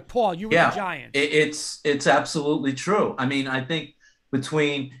Jets, but Paul, you with the Giants. It's absolutely true. I mean, I think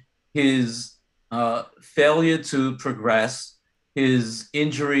between his failure to progress, his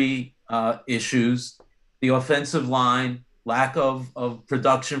injury issues, the offensive line, lack of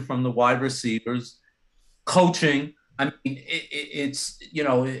production from the wide receivers, coaching. I mean, it's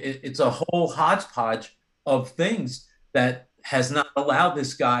a whole hodgepodge of things that has not allowed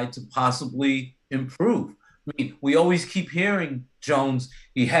this guy to possibly improve. I mean, we always keep hearing Jones.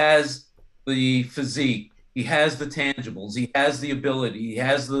 He has the physique. He has the tangibles. He has the ability. He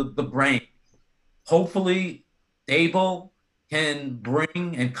has the brain. Hopefully, Abel can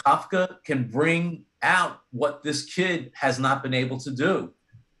bring and Kafka can bring out what this kid has not been able to do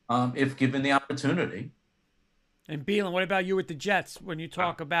if given the opportunity. And Beelan, what about you with the Jets when you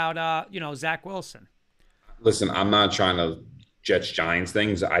talk about, Zach Wilson? Listen, I'm not trying to Jets-Giants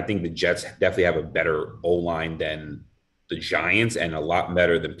things. I think the Jets definitely have a better O-line than the Giants and a lot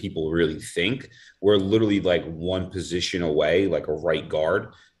better than people really think. We're literally like one position away, like a right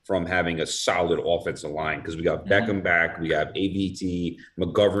guard, from having a solid offensive line because we got Beckham back, we have AVT,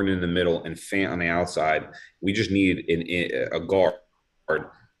 McGovern in the middle, and Fant on the outside. We just need a guard,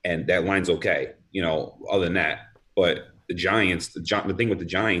 and that line's okay, other than that. But the Giants, the thing with the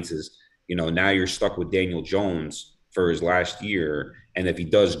Giants is, now you're stuck with Daniel Jones for his last year. And if he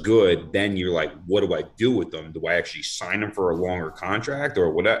does good, then you're like, what do I do with them? Do I actually sign him for a longer contract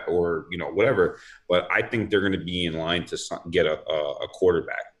or whatever? But I think they're going to be in line to get a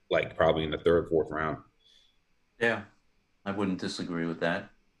quarterback, like probably in the 3rd or 4th round. Yeah, I wouldn't disagree with that.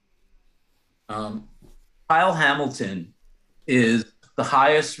 Kyle Hamilton is the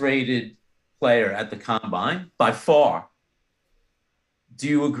highest rated player at the Combine by far. Do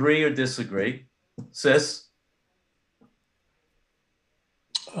you agree or disagree, Sis?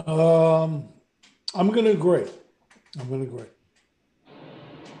 I'm going to agree.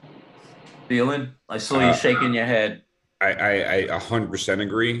 Beelan, I saw you shaking your head. I 100%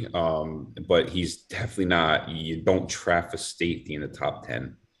 agree, but he's definitely not. You don't draft a safety in the top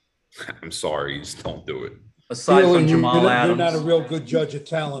 10. I'm sorry, you just don't do it. Aside from Jamal Adams. You're not a real good judge of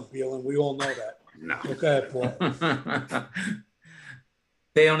talent, Beelan. We all know that. No. Okay, Paul.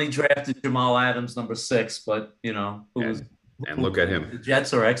 They only drafted Jamal Adams, number 6, but and look at him. The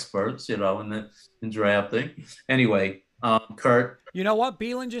Jets are experts, in drafting. Anyway, Kurt. You know what?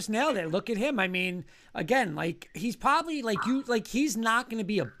 Beelan just nailed it. Look at him. I mean, again, like he's probably he's not going to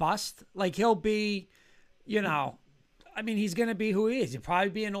be a bust. Like he'll be, he's going to be who he is. He'll probably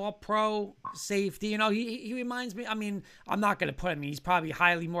be an all-pro safety. He reminds me. I mean, I'm not going to put him. He's probably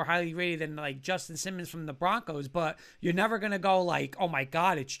more highly rated than like Justin Simmons from the Broncos. But you're never going to go like, oh my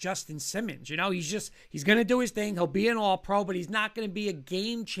God, it's Justin Simmons. He's going to do his thing. He'll be an all-pro, but he's not going to be a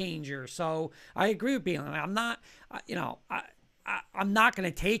game changer. So I agree with Beelan. I'm not. I'm not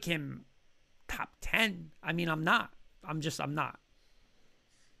going to take him top 10. I mean, I'm not. I'm not.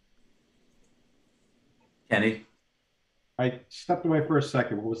 Kenny? I stepped away for a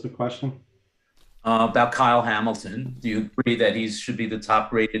second. What was the question? About Kyle Hamilton. Do you agree that he should be the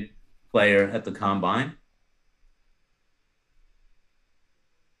top-rated player at the Combine?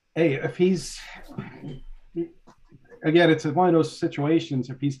 Hey, if he's again, it's one of those situations.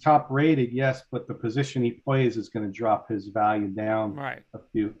 If he's top-rated, yes, but the position he plays is going to drop his value down a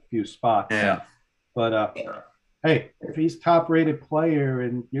few spots. Yeah. But hey, if he's top-rated player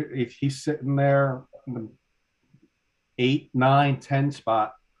and if he's sitting there in the 8, 9, 10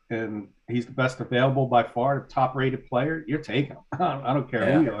 spot, and he's the best available by far, the top-rated player, you're taking him. I don't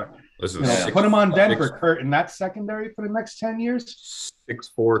care who you are. Listen, put him on Denver, Kurt, in that secondary for the next 10 years.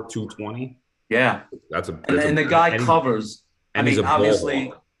 6'4", 220. Yeah, and the guy covers. And he's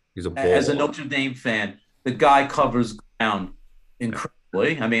obviously, he's a ball as a ball. Notre Dame fan, the guy covers ground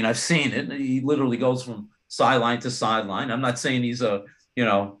incredibly. I mean, I've seen it. He literally goes from sideline to sideline. I'm not saying he's a,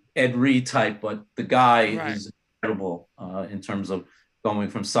 Ed Reed type, but the guy is incredible in terms of going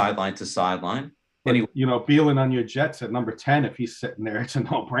from sideline to sideline. But, anyway, Beelan on your Jets at number 10, if he's sitting there, it's a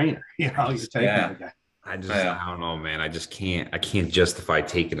no-brainer. You're taking the guy. I don't know, man. I can't justify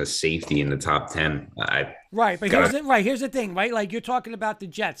taking a safety in the top 10. Here's the thing, right? Like, you're talking about the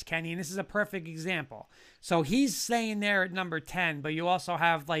Jets, Kenny, and this is a perfect example. So he's staying there at number 10, but you also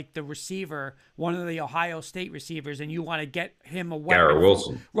have like the receiver, one of the Ohio State receivers, and you want to get him a weapon. Garrett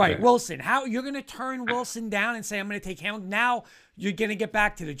Wilson. Right, yeah. Wilson. How you're going to turn Wilson down and say, I'm going to take him? Now you're going to get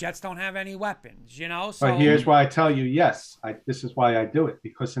back to the Jets don't have any weapons, So, but here's why I tell you, yes, this is why I do it.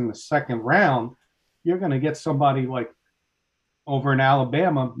 Because in the second round, you're going to get somebody like over in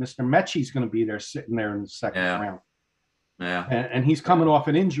Alabama, Mr. Mechie's going to be there sitting there in the second round. Yeah. And he's coming off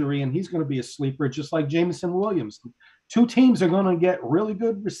an injury, and he's going to be a sleeper just like Jameson Williams. Two teams are going to get really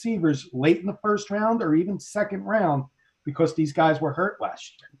good receivers late in the first round or even second round because these guys were hurt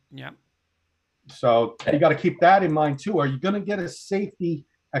last year. Yeah. So you got to keep that in mind too. Are you going to get a safety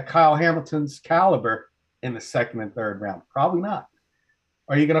at Kyle Hamilton's caliber in the second and third round? Probably not.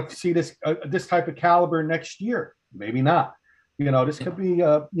 Are you going to see this type of caliber next year? Maybe not. This could be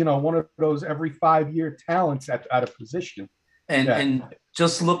one of those every 5-year talents at a position. And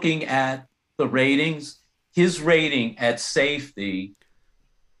just looking at the ratings, his rating at safety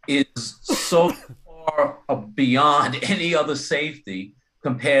is so far beyond any other safety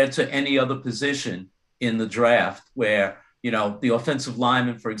compared to any other position in the draft, where the offensive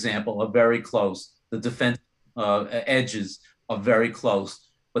linemen, for example, are very close. The defense edges are very close.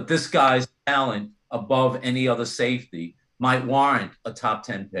 But this guy's talent above any other safety might warrant a top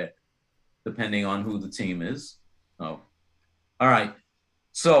 10 pick, depending on who the team is. Oh, all right.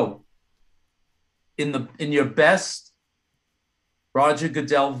 So in your best Roger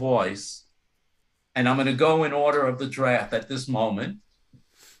Goodell voice, and I'm going to go in order of the draft at this moment.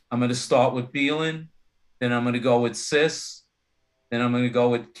 I'm going to start with Beelan, then I'm going to go with Sis, then I'm going to go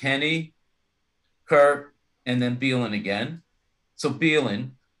with Kenny, Kurt, and then Beelan again. So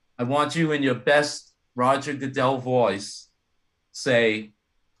Beelan, I want you in your best Roger Goodell voice say,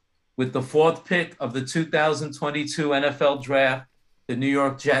 with the fourth pick of the 2022 NFL Draft, the New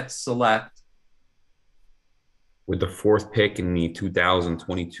York Jets select. With the fourth pick in the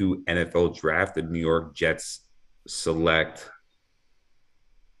 2022 NFL Draft, the New York Jets select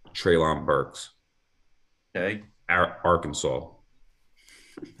Treylon Burks. Okay. Arkansas. All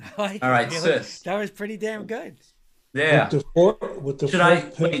right, Sis. That was pretty damn good. Yeah. Should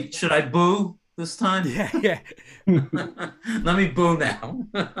I boo this time? Yeah. Let me boo now.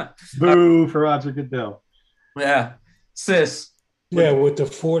 Boo for Roger Goodell. Yeah. Sis. Yeah, with the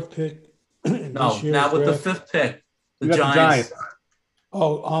fourth pick. No, now with the fifth pick. The Giants.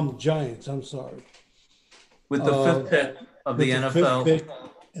 Oh, I'm Giants. I'm sorry. With the fifth pick of the NFL. Fifth pick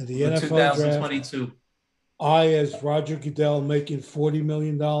in the NFL 2022. Draft, I, as Roger Goodell, making $40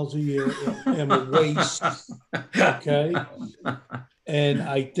 million a year, am a waste. Okay. And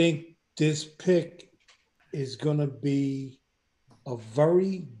I think this pick is going to be a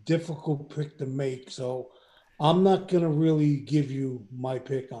very difficult pick to make. So I'm not going to really give you my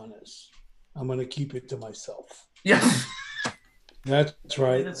pick on this. I'm going to keep it to myself. Yeah. That's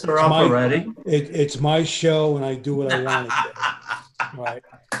right. It's already. It's my show, and I do what I want to do. Right.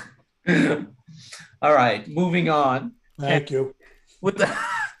 All right. Moving on. Thank you. With the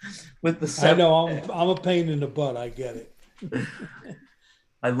I know I'm a pain in the butt. I get it.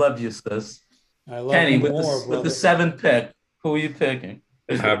 I love you, Sis. I love Kenny, you with the seventh pick, who are you picking?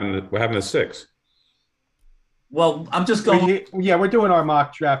 We're having a 6. Well, I'm just going. We're doing our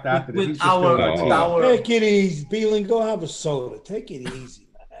mock draft after this. Take it easy, Beeling. Go have a soda. Take it easy,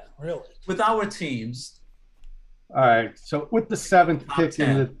 man. Really. With our teams. All right. So with the seventh pick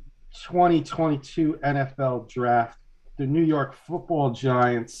in the 2022 NFL Draft, the New York Football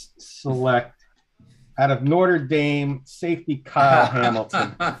Giants select out of Notre Dame safety Kyle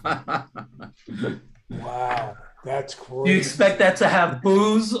Hamilton. Wow. That's crazy. Do you expect that to have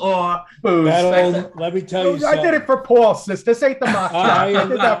booze or booze? Let me tell you something. I did it for Paul, sis. This ain't the mock draft. I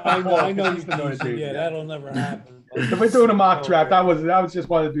did that for Paul. I know you can. Yeah, that'll never happen. If we're doing a mock draft, I was just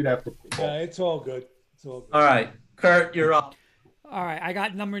wanting to do that for Paul. Yeah, it's all good. It's all good. All right. Kurt, you're up. All right. I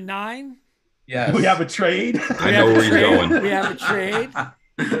got number 9. Yes. We have a trade. I know where you're going. We have a trade.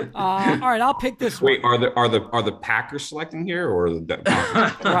 All right, I'll pick this one. Wait, are the Packers selecting here or the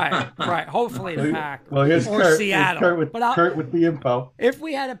Right. Hopefully the Packers Well, here's or Kurt. Seattle. Here's Kurt But Kurt with the info. if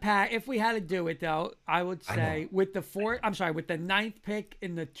we had to do it though, I would say with the ninth pick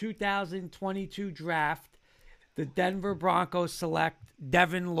in the 2022 draft, the Denver Broncos select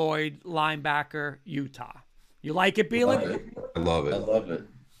Devin Lloyd, linebacker, Utah. You like it, Beelan? I love it. I love it.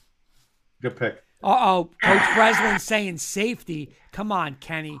 Good pick. Coach Breslin saying safety. Come on,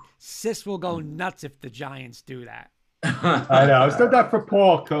 Kenny. Sis will go nuts if the Giants do that. I know. I did that for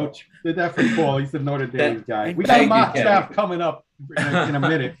Paul, Coach. Did that for Paul. He's the Notre Dame guy. We got a mock draft coming up in a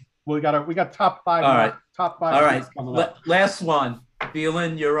minute. We got top five. All right. Top five. All right. Coming up. Last one.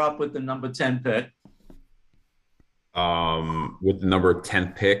 Beelan, you're up with the number 10 pick. With the number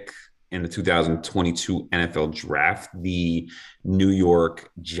 10 pick in the 2022 NFL draft, the New York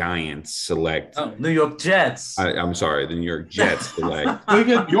Giants select. Oh, New York Jets. I'm sorry, the New York Jets select.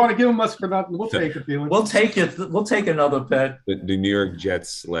 You want to give them us for nothing? We'll take it, Felix. We'll take it. We'll take another pick. The New York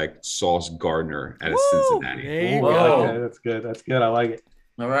Jets select Sauce Gardner out of Cincinnati. There you Whoa. go. Okay, that's good. That's good. I like it.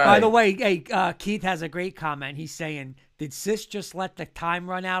 All right. By the way, hey, Keith has a great comment. He's saying, did Sis just let the time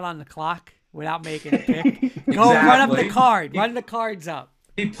run out on the clock without making a pick? Go run up the card. Run the cards up.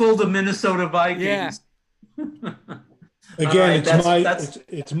 He pulled the Minnesota Vikings. Yeah. Again, right,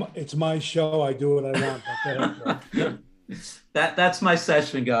 it's my show. I do what I want. That's my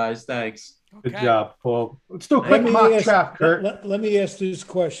session, guys. Thanks. Good Okay. job, Paul. Let's do a quick mock draft, Kurt. Let me ask this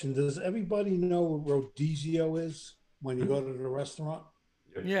question. Does everybody know what Rodizio is when you go to the restaurant?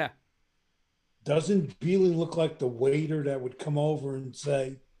 Yeah. Doesn't Beelan look like the waiter that would come over and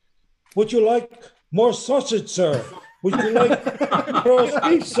say, "Would you like more sausage, sir? Would you like roast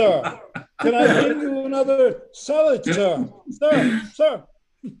beef, sir? Can I give you another salad, sir? Sir.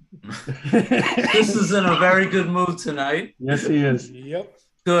 This is in a very good mood tonight. Yes, he is. Yep.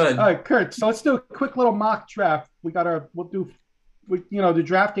 Good. All right, Kurt. So let's do a quick little mock draft. The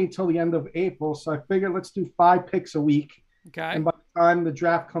drafting till the end of April. So I figured let's do 5 picks a week. Okay. And by the time the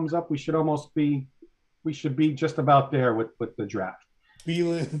draft comes up, we should be just about there with the draft.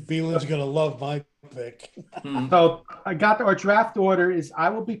 Beelan's gonna love my pick. So I got our draft order is I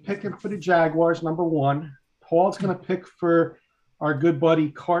will be picking for the Jaguars, number 1. Paul's going to pick for our good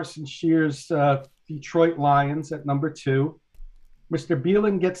buddy Carson Shear's Detroit Lions at number 2. Mr.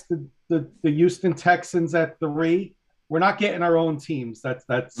 Beelan gets the Houston Texans at 3. We're not getting our own teams. That's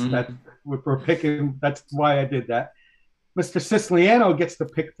we're picking. That's why I did that. Mr. Siciliano gets the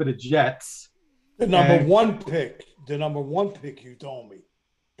pick for the Jets. The number one pick you told me,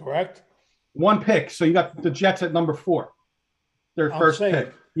 correct? 1 pick. So you got the Jets at number 4. Their first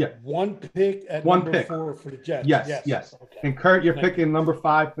pick. Yeah. 1 pick at One number pick. 4 for the Jets. Yes. Okay. And Kurt, you're picking number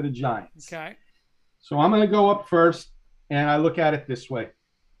 5 for the Giants. Okay. So I'm going to go up first, and I look at it this way.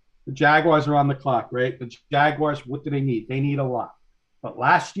 The Jaguars are on the clock, right? The Jaguars, what do they need? They need a lot. But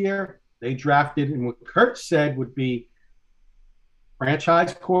last year, they drafted, and what Kurt said would be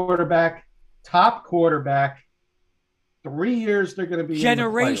franchise quarterback, top quarterback. 3 years they're going to be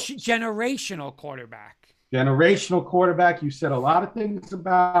generational quarterback. Generational quarterback. You said a lot of things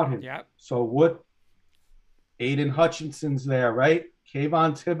about him. Yep. So what? Aiden Hutchinson's there, right?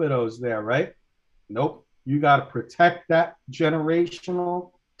 Kayvon Thibodeau's there, right? Nope. You got to protect that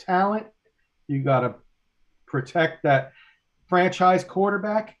generational talent. You got to protect that franchise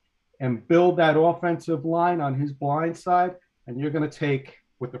quarterback and build that offensive line on his blind side. And you're going to take,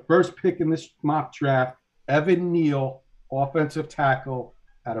 with the first pick in this mock draft, Evan Neal, offensive tackle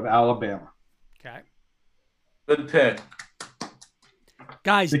out of Alabama. Okay. Good pick.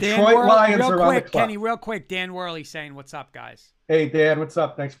 Guys, Detroit Dan Worley, Lions real are on the quick, clock. Kenny, real quick. Dan Worley saying, "What's up, guys?" Hey, Dan, what's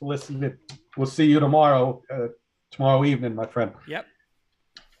up? Thanks for listening. We'll see you tomorrow evening, my friend. Yep.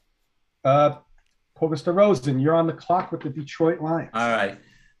 Mr. Rosen, you're on the clock with the Detroit Lions. All right.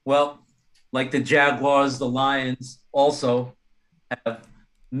 Well, like the Jaguars, the Lions also have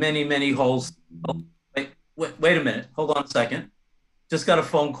many, many holes. Oh, wait a minute. Hold on a second. Just got a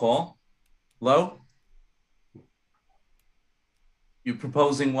phone call. Hello? You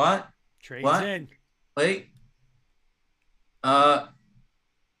proposing what? Trades What? in. Wait. Let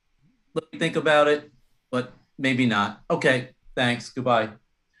me think about it, but maybe not. Okay. Thanks. Goodbye.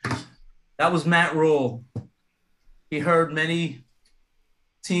 That was Matt Rule. He heard many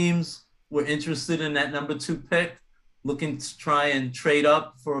teams were interested in that number 2 pick, looking to try and trade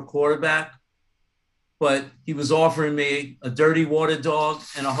up for a quarterback. But he was offering me a dirty water dog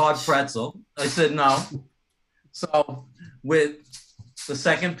and a hard pretzel. I said no. So with the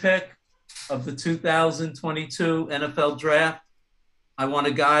second pick of the 2022 NFL draft, I want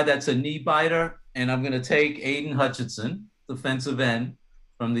a guy that's a knee biter, and I'm going to take Aiden Hutchinson, defensive end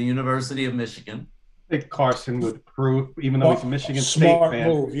from the University of Michigan. I think Carson would approve, even though he's a Michigan State Smart fan.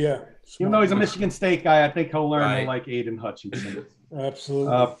 move, yeah. Even though he's a Michigan State guy, I think he'll learn Right. to like Aiden Hutchinson.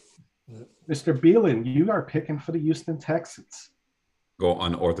 Absolutely. Mr. Beelan, you are picking for the Houston Texans. Go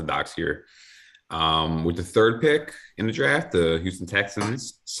unorthodox here. With the third pick in the draft, the Houston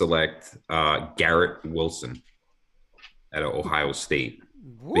Texans select Garrett Wilson out of Ohio State.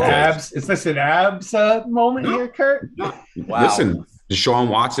 Abs? Is this an abs moment here, Kurt? Wow. Listen, Deshaun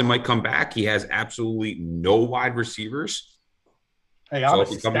Watson might come back. He has absolutely no wide receivers. Hey, I'm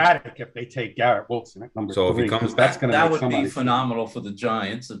ecstatic if they take Garrett Wilson at number 3. So if he comes that's back, going to That make would somebody be phenomenal for the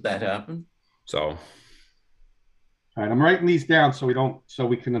Giants if that happened. So All right, I'm writing these down so we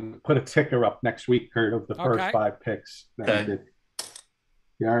can put a ticker up next week, Kurt, of the first 5 picks that we did.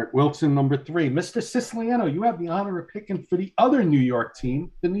 Garrett Wilson, number 3. Mr. Siciliano, you have the honor of picking for the other New York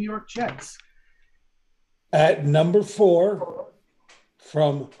team, the New York Jets. At number 4,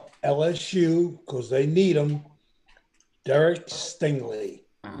 from LSU, because they need him, Derek Stingley.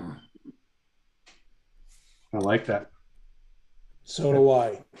 I like that. So do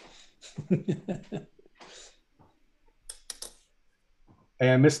I.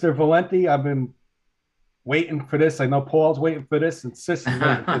 And Mr. Valenti, I've been waiting for this. I know Paul's waiting for this, and Sis is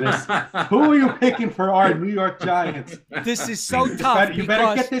waiting for this. Who are you picking for our New York Giants? This is so tough. You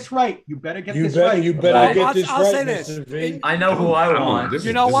better get this right. You better get this right. right. You better get this I'll right. say this. Mr. V. I know who I want.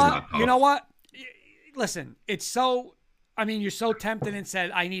 You know what? You know what? Listen, it's so. I mean, you're so tempted and said,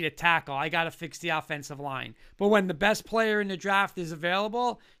 I need a tackle. I got to fix the offensive line. But when the best player in the draft is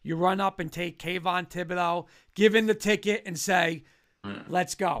available, you run up and take Kayvon Thibodeau, give in the ticket, and say,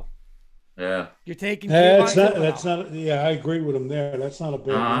 let's go. Yeah. You're taking That's not. Yeah, I agree with him there. That's not a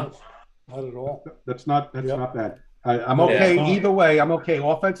bad move. Not at all. That's not bad. I'm okay either way. I'm okay.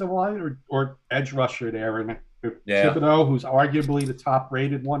 Offensive line or edge rusher there. And if Thibodeau, who's arguably the top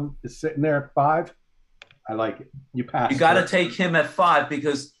rated one, is sitting there at 5, I like it. You pass. You got to take him at 5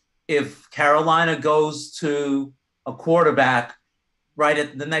 because if Carolina goes to a quarterback right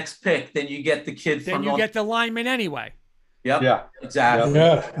at the next pick, then you get the kid then you get the lineman anyway. Yep. Yeah. Exactly.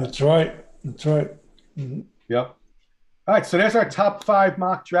 Yeah, that's right. That's right. Mm-hmm. Yep. All right, so there's our top 5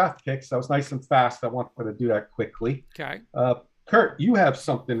 mock draft picks. That was nice and fast. I wanted to do that quickly. Okay. Kurt, you have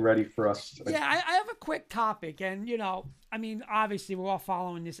something ready for us today. Yeah, I have a quick topic, and I mean, obviously we're all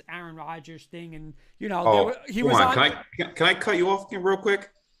following this Aaron Rodgers thing, and he was on. Can I cut you off real quick?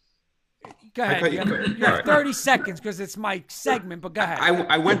 Go ahead. You have 30 seconds because it's my segment, but go ahead.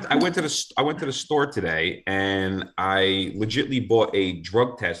 I went to the store today and I legitimately bought a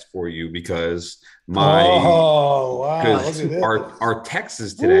drug test for you because our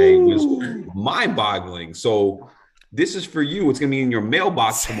Texas today was mind-boggling. So this is for you. It's gonna be in your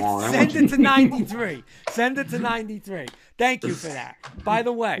mailbox tomorrow. Send it to 93. Send it to 93. Thank you for that. By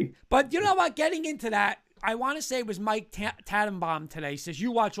the way, but you know what? Getting into that. I want to say it was Mike Tannenbaum today. Says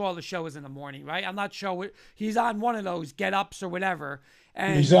you watch all the shows in the morning, right? I'm not sure he's on one of those Get Ups or whatever.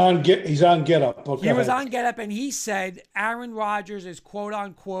 And he's on Get Up. Okay. He was on Get Up, and he said Aaron Rodgers is quote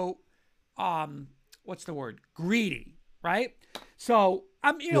unquote, what's the word? Greedy, right? So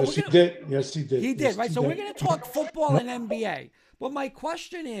he did. Yes, he did. He did, right? So we're gonna talk football and NBA. But my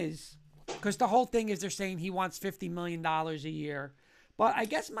question is, because the whole thing is they're saying he wants $50 million a year. But I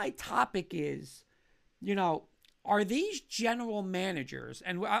guess my topic is, are these general managers,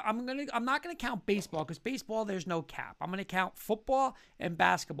 and I'm not gonna count baseball because baseball there's no cap. I'm gonna count football and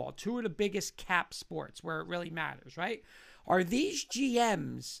basketball, 2 of the biggest cap sports where it really matters, right? Are these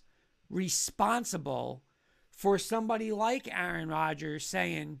GMs responsible for somebody like Aaron Rodgers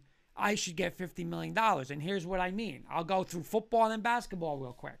saying I should get $50 million? And here's what I mean. I'll go through football and basketball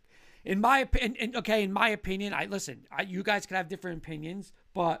real quick. In my opinion, you guys could have different opinions,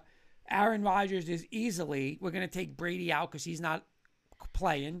 but Aaron Rodgers is easily, we're going to take Brady out because he's not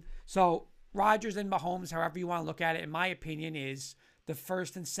playing. So Rodgers and Mahomes, however you want to look at it, in my opinion, is the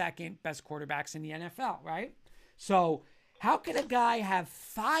first and second best quarterbacks in the NFL, right? So how could a guy have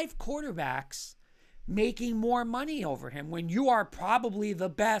 5 quarterbacks making more money over him when you are probably the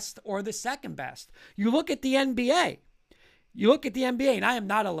best or the second best? You look at the NBA. And I am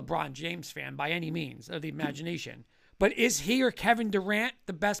not a LeBron James fan by any means of the imagination. But is he or Kevin Durant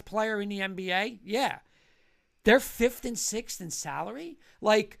the best player in the NBA? Yeah. They're 5th and 6th in salary?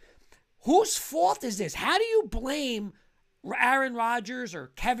 Like, whose fault is this? How do you blame Aaron Rodgers or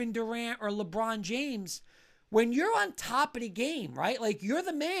Kevin Durant or LeBron James when you're on top of the game, right? Like, you're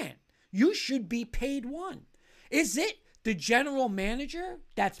the man. You should be paid 1. Is it the general manager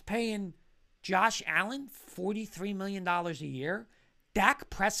that's paying Josh Allen $43 million a year?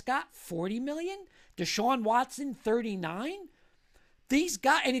 Dak Prescott, $40 million? Deshaun Watson, $39 million? these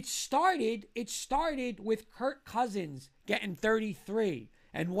guys, and it started with Kirk Cousins getting 33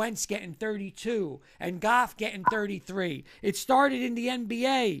 and Wentz getting 32 and Goff getting 33. It started in the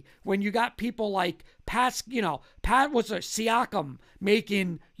NBA when you got people like Siakam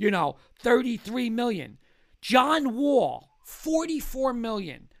making, 33 million. John Wall, 44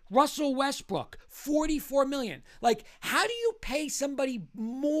 million. Russell Westbrook, 44 million. Like, how do you pay somebody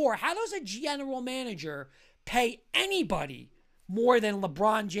more? How does a general manager pay anybody more than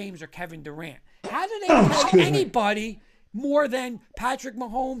LeBron James or Kevin Durant? How do they pay anybody more than Patrick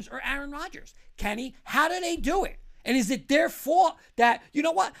Mahomes or Aaron Rodgers? Kenny, how do they do it? And is it their fault that, you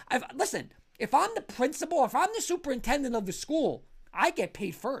know what? Listen, if I'm the principal, if I'm the superintendent of the school, I get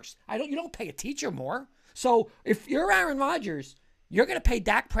paid first. You don't pay a teacher more. So if you're Aaron Rodgers, you're going to pay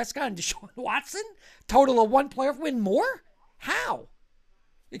Dak Prescott and Deshaun Watson total of one playoff win more? How?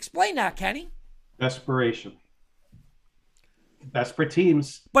 Explain that, Kenny. Desperation. Desperate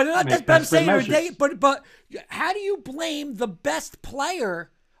teams. But I'm saying, but how do you blame the best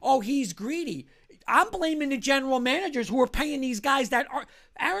player? Oh, he's greedy. I'm blaming the general managers who are paying these guys that are.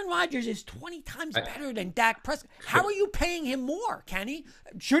 Aaron Rodgers is 20 times better than Dak Prescott. How are you paying him more, Kenny?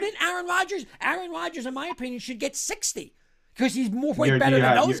 Shouldn't Aaron Rodgers, in my opinion, should get 60 because he's way better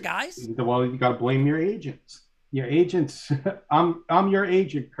than those guys. Well, you got to blame your agents. Your agents. I'm your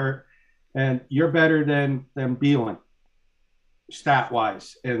agent, Kurt, and you're better than Beelan, stat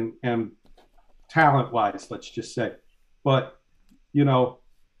wise and talent wise. Let's just say, but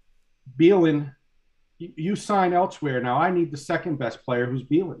Beelan. You sign elsewhere. Now I need the second best player who's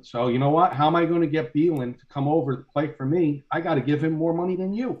Beelan. So you know what? How am I going to get Beelan to come over to play for me? I got to give him more money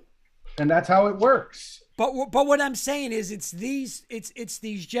than you. And that's how it works. But what I'm saying is it's these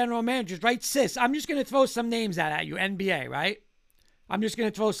general managers, right? Sis, I'm just going to throw some names out at you. NBA, right? I'm just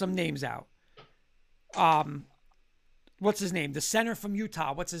going to throw some names out. What's his name? The center from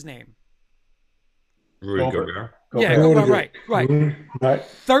Utah. What's his name? Rudy Gobert. Yeah, right. Right.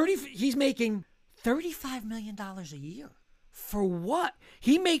 He's making $35 million a year. For what?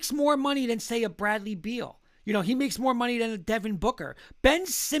 He makes more money than, say, a Bradley Beal. He makes more money than a Devin Booker. Ben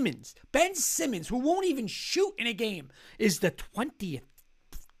Simmons, who won't even shoot in a game, is the 20th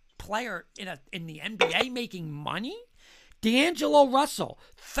player in the NBA making money. D'Angelo Russell,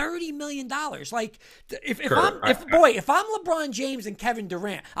 $30 million. Like, if I'm LeBron James and Kevin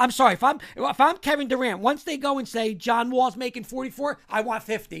Durant, I'm sorry, if I'm Kevin Durant, once they go and say John Wall's making 44, I want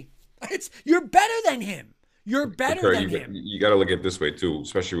 50. You're better than him. You're better than him. You got to look at it this way too,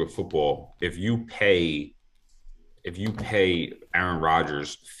 especially with football. If you pay Aaron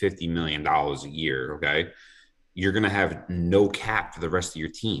Rodgers $50 million a year, okay, you're gonna have no cap for the rest of your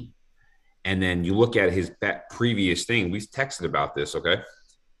team. And then you look at that previous thing. We texted about this, okay?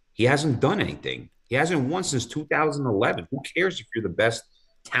 He hasn't done anything. He hasn't won since 2011. Who cares if you're the best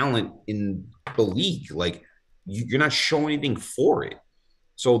talent in the league? Like, you're not showing anything for it.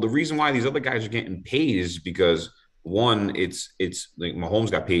 So the reason why these other guys are getting paid is because, one, it's like Mahomes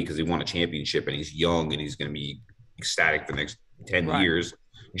got paid because he won a championship and he's young and he's going to be ecstatic for the next 10 years.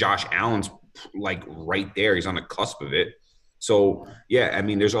 Josh Allen's like right there. He's on the cusp of it. So, yeah, I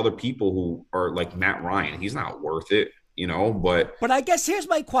mean, there's other people who are like Matt Ryan. He's not worth it, but. But I guess here's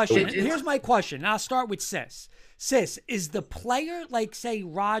my question. I'll start with Sis. Sis, is the player like, say,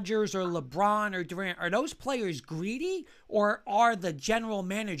 Rodgers or LeBron or Durant, are those players greedy or are the general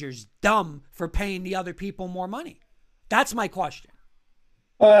managers dumb for paying the other people more money? That's my question.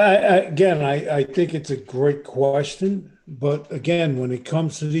 I think it's a great question. But again, when it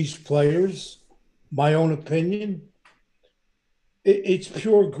comes to these players, my own opinion, it's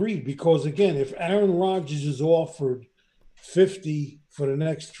pure greed. Because, again, if Aaron Rodgers is offered 50 for the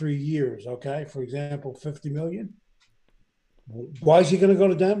next 3 years, okay, for example, $50 million, why is he going to go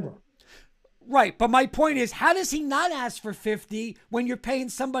to Denver? Right, but my point is, how does he not ask for 50 when you're paying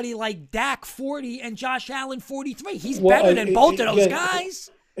somebody like Dak 40 and Josh Allen 43? He's better than both of those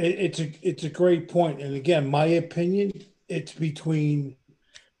guys. It's a great point. And again, my opinion, it's between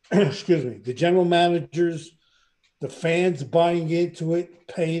the general managers, the fans buying into it,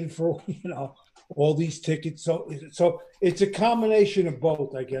 paying for all these tickets. So it's a combination of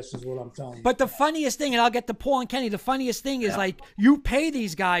both, I guess, is what I'm telling you. But the funniest thing, and I'll get to Paul and Kenny, the funniest thing is like you pay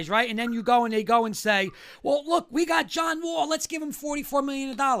these guys, right? And then they go and say, well, look, we got John Wall. Let's give him $44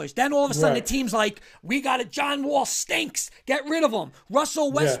 million. Then all of a sudden the team's like, we got it. John Wall stinks. Get rid of him.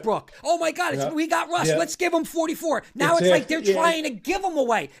 Russell Westbrook. Oh, my God. We got Russ. Let's give him 44. Now it's like they're trying to give him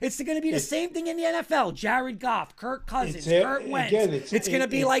away. It's going to be the same thing in the NFL. Jared Goff, Kirk Cousins, Kurt Wentz. It's going to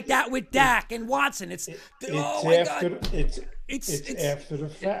be like that with Dak and Watson. It's after the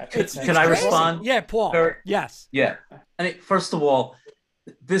fact. Can I respond? Yeah, Paul. Kurt? Yes. Yeah. I mean, first of all,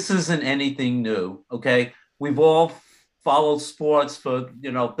 this isn't anything new, okay? We've all followed sports for,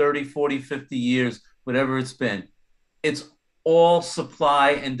 30, 40, 50 years, whatever it's been. It's all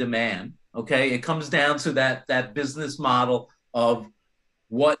supply and demand, okay? It comes down to that business model of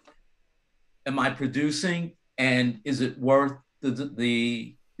what am I producing and is it worth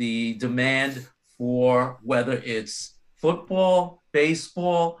the demand for whether it's football,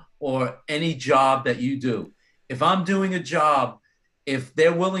 baseball, or any job that you do. If I'm doing a job, if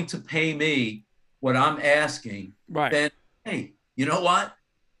they're willing to pay me what I'm asking, Right. then, hey, you know what?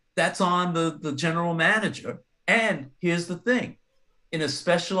 That's on the general manager. And here's the thing. In a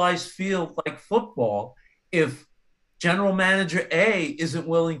specialized field like football, if general manager A isn't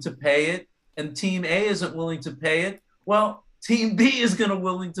willing to pay it and team A isn't willing to pay it, well, team B is going to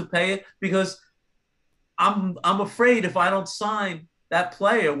willing to pay it because I'm afraid if I don't sign that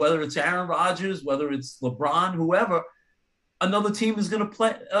player, whether it's Aaron Rodgers, whether it's LeBron, whoever, another team is going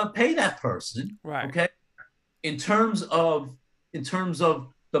to pay that person. Right. Okay. In terms of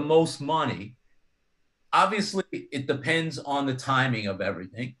the most money, obviously it depends on the timing of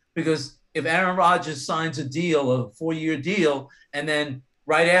everything. Because if Aaron Rodgers signs a 4-year deal, and then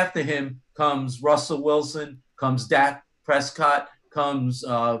right after him comes Russell Wilson, comes Dak Prescott, comes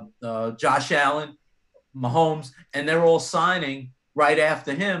Josh Allen, Mahomes, and they're all signing right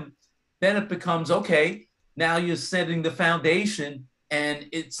after him, then it becomes, okay, now you're setting the foundation and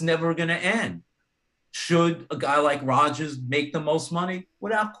it's never going to end. Should a guy like Rodgers make the most money?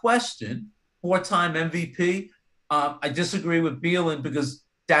 Without question, 4-time MVP. I disagree with Beelan because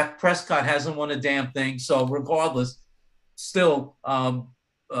Dak Prescott hasn't won a damn thing. So regardless, still,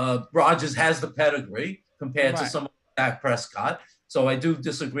 Rodgers has the pedigree compared to someone like Dak Prescott. So I do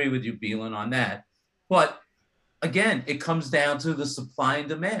disagree with you, Beelan, on that. But again, it comes down to the supply and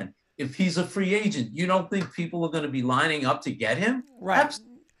demand. If he's a free agent, you don't think people are going to be lining up to get him? Right. Absolutely.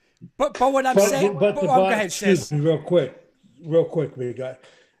 But what I'm saying, go ahead, excuse sis. me, real quick, big guy.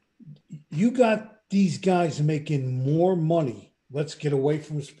 You got these guys making more money. Let's get away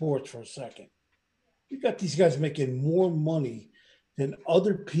from sports for a second. You got these guys making more money than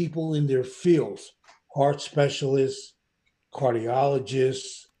other people in their fields, heart specialists,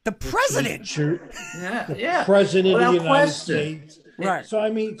 cardiologists. The president. The president of the United States. Right. So I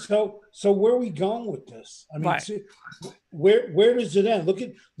mean, so where are we going with this? I mean, Right. see, where does it end?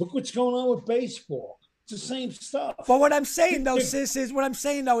 Look what's going on with baseball. It's the same stuff. But what I'm saying though, sis, is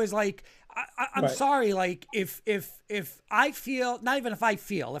like I'm Right. sorry, like if I feel, not even if I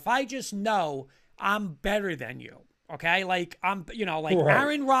feel, if I just know I'm better than you, okay? Like I'm, like Right.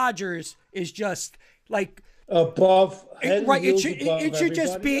 Aaron Rodgers is just like Above, right. It should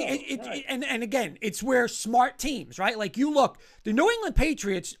just be, right. and again, it's where smart teams, right? Like you look, the New England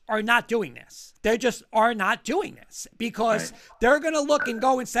Patriots are not doing this. They just are not doing this because they're going to look and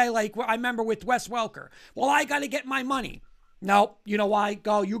go and say, like, I remember with Wes Welker, well, I got to get my money. No, you know why?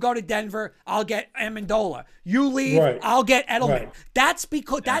 You go to Denver, I'll get Amendola. You leave, Right. I'll get Edelman. Right. That's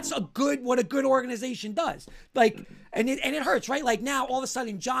because that's what a good organization does. Like, and it hurts, right? Like now, all of a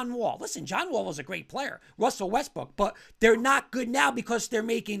sudden, John Wall. Listen, John Wall was a great player, Russell Westbrook, but they're not good now because they're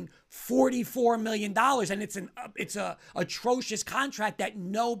making $44 million, and it's a atrocious contract that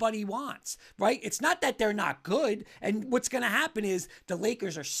nobody wants, right? It's not that they're not good, and what's going to happen is the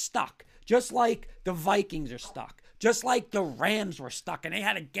Lakers are stuck, just like the Vikings are stuck. Just like the Rams were stuck and they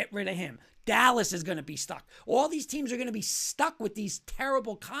had to get rid of him. Dallas is going to be stuck. All these teams are going to be stuck with these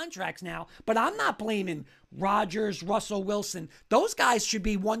terrible contracts now. But I'm not blaming Rodgers, Russell Wilson. Those guys should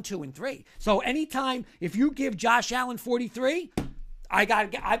be 1, 2, and 3. So anytime, if you give Josh Allen 43,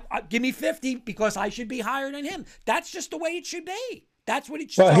 give me 50 because I should be higher than him. That's just the way it should be. That's what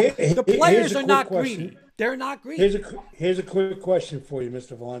it should be. The players are not greedy. They're not greedy. Here's a quick question for you,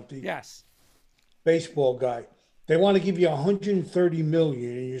 Mr. Valenti. Yes. Baseball guy. They want to give you $130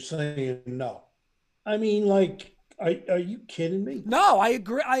 million, and you're saying no. I mean, like, are you kidding me? No, I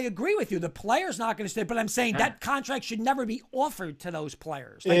agree with you. The player's not going to stay, but I'm saying that contract should never be offered to those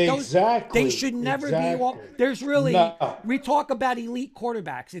players. Like Exactly. They should never be offered. There's really, we talk about elite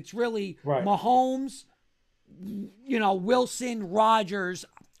quarterbacks. It's really Mahomes, Wilson, Rodgers.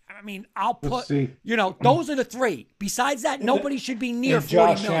 I mean, I'll put, those are the 3. Besides that, nobody should be near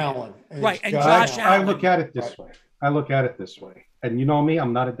 $40 million. Allen. Right, and Josh Allen. I look at it this way. And you know me,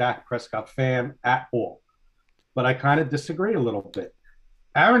 I'm not a Dak Prescott fan at all. But I kind of disagree a little bit.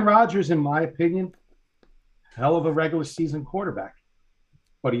 Aaron Rodgers, in my opinion, hell of a regular season quarterback.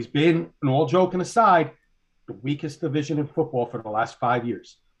 But he's been, and all joking aside, the weakest division in football for the last 5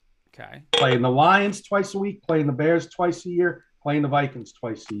 years. Okay. Playing the Lions twice a week, playing the Bears twice a year, playing the Vikings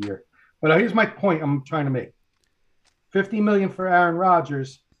twice a year. But here's my point I'm trying to make. $50 million for Aaron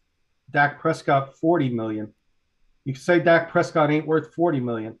Rodgers, Dak Prescott $40 million. You can say Dak Prescott ain't worth $40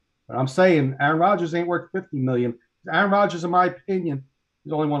 million, but I'm saying Aaron Rodgers ain't worth $50 million. Aaron Rodgers, in my opinion,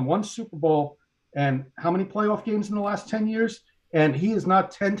 has only won one Super Bowl and how many playoff games in the last 10 years? And he is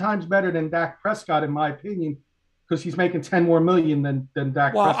not 10 times better than Dak Prescott, in my opinion, because he's making 10 more million than Dak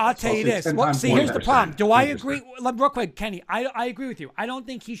Prescott. Well, I'll tell you this. Well, see, here's the problem. Do I agree? Real quick, Kenny, I agree with you. I don't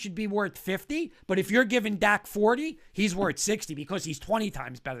think he should be worth 50, but if you're giving Dak 40, he's worth 60 because he's 20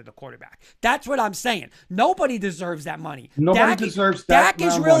 times better the quarterback. That's what I'm saying. Nobody deserves that money. Nobody deserves that. Dak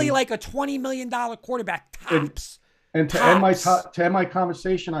is really like a $20 million quarterback tops. And to end my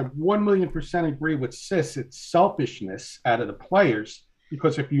conversation, I 1,000,000% agree with Sis. It's selfishness out of the players,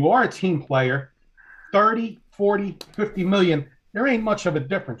 because if you are a team player, 30, 40, 50 million, there ain't much of a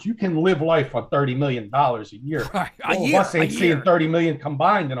difference. You can live life on $30 million a year. Right. All of us ain't seeing 30 million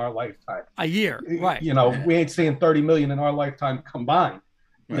combined in our lifetime. A year, right. You know, we ain't seeing 30 million in our lifetime combined,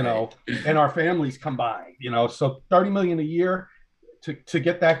 you know, and our families combined, you know. So 30 million a year to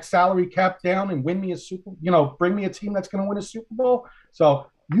get that salary cap down and win me a bring me a team that's going to win a Super Bowl. So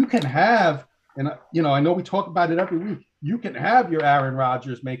you can have, and you know, I know we talk about it every week, you can have your Aaron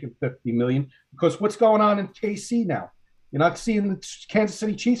Rodgers making 50 million, because what's going on in KC now? You're not seeing the Kansas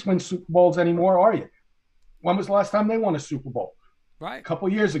City Chiefs win Super Bowls anymore, are you? When was the last time they won a Super Bowl? Right. A couple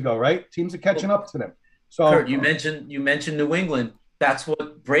of years ago, right? Teams are catching up to them. So Kurt, you mentioned New England. That's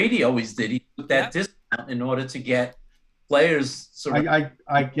what Brady always did. He put that discount in order to get players.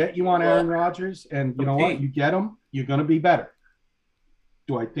 I get you on Aaron Rodgers, and you know what? You get him, you're going to be better.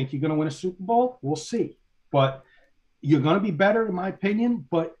 Do I think you're going to win a Super Bowl? We'll see. But you're going to be better, in my opinion,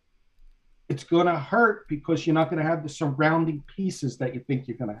 but it's going to hurt because you're not going to have the surrounding pieces that you think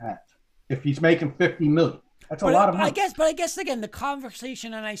you're going to have. If he's making 50 million, that's a lot of money. I guess again, the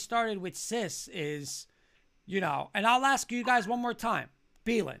conversation that I started with Sis is, you know, and I'll ask you guys one more time.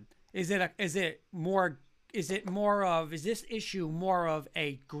 Beelan, is this issue more of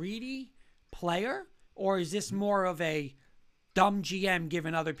a greedy player, or is this more of a dumb GM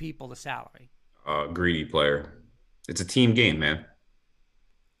giving other people the salary? Greedy player. It's a team game, man.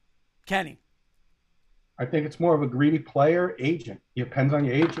 Kenny. I think it's more of a greedy player agent. It depends on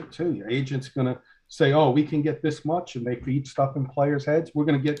your agent too. Your agent's going to say, oh, we can get this much, and they feed stuff in players' heads. We're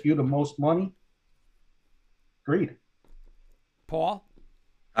going to get you the most money. Greed. Paul?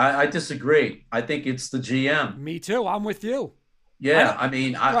 I disagree. I think it's the GM. Me too. I'm with you. Yeah,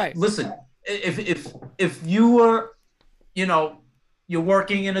 listen, if you were, you know, you're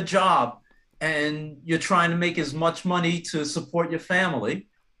working in a job and you're trying to make as much money to support your family,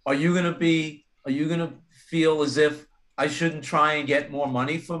 are you going to feel as if I shouldn't try and get more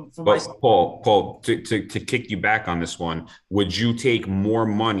money for myself? Paul, to kick you back on this one, would you take more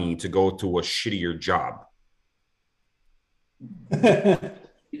money to go to a shittier job? Would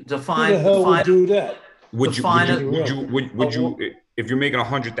do that? Would you if you're making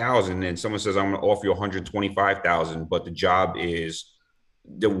 100,000 and someone says I'm going to offer you 125,000, but the job is,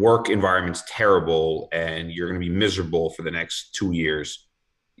 the work environment's terrible and you're going to be miserable for the next 2 years,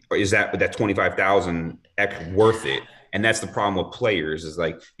 is that 25,000 worth it? And that's the problem with players, is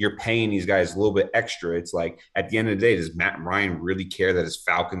like, you're paying these guys a little bit extra. It's like, at the end of the day, does Matt Ryan really care that his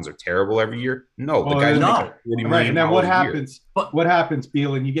Falcons are terrible every year? No, the guy's making $40 million. And then what happens? What happens,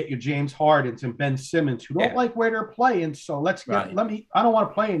 Beelan? You get your James Hardens and Ben Simmons who don't like where they're playing. So I don't want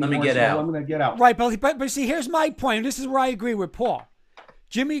to play anymore. Let me get out. I'm going to get out. Right, but see, here's my point. This is where I agree with Paul.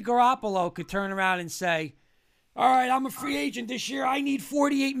 Jimmy Garoppolo could turn around and say, all right, I'm a free agent this year. I need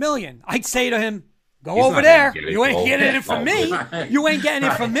 $48 million. I'd say to him, go over there. You ain't getting it from me. You ain't getting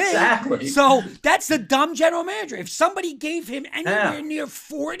it from me. Exactly. So that's the dumb general manager. If somebody gave him anywhere near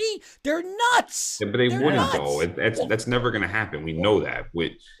 40, they're nuts. Yeah, but they wouldn't, though. That's never going to happen. We know that.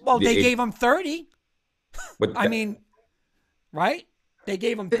 They gave him 30. But right? They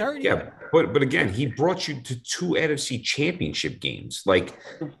gave him 30. Yeah, but again, he brought you to 2 NFC championship games. Like,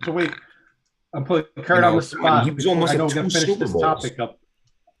 so wait, I'm putting Kurt on the spot. He was almost at 2 Super Bowls. Topic up.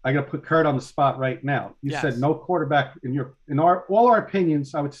 I got to put Kurt on the spot right now. You said no quarterback in all our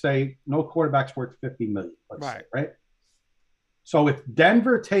opinions. I would say no quarterback's worth 50 million. Right. So if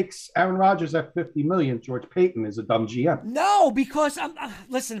Denver takes Aaron Rodgers at 50 million, George Payton is a dumb GM. No, because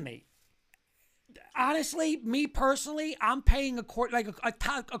listen to me. Honestly, me personally, I'm paying a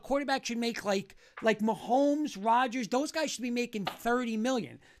quarterback should make like Mahomes, Rodgers. Those guys should be making 30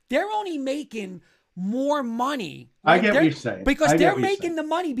 million. They're only making more money. I get what you're saying. Because they're making the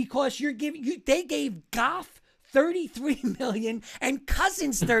money because they gave Goff $33 million and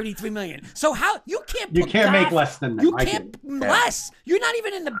Cousins $33 million. So how you can't make less than that. You can't less. You're not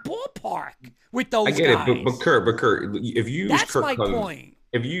even in the ballpark with those guys. I get it, but Kurt, if you use that's Kirk my Cousins, point.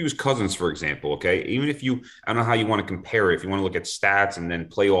 If you use Cousins, for example, okay, even if you, I don't know how you want to compare it. If you want to look at stats and then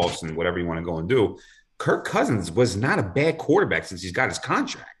playoffs and whatever you want to go and do, Kirk Cousins was not a bad quarterback since he's got his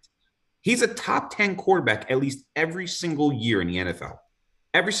contract. He's a top 10 quarterback at least every single year in the NFL.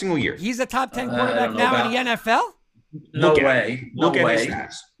 Every single year. He's a top 10 quarterback now in the NFL? No way. Look at his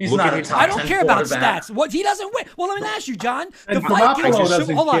stats. He's not a top 10 I don't care about quarterback. stats. What he doesn't win. Well, let me ask you, John. The Vikings.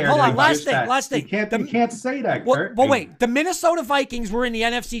 Hold on. Last thing. You can't say that, Kurt. Well, wait. The Minnesota Vikings were in the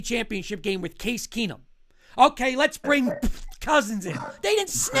NFC Championship game with Case Keenum. Okay, let's bring Cousins in. They didn't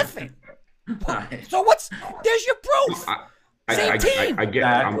sniff it. So there's your proof. Same team. I get.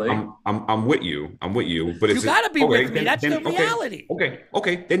 I'm with you. But you got to be with me. That's the reality.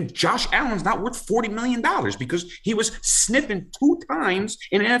 Okay. Then Josh Allen's not worth $40 million because he was sniffing 2 times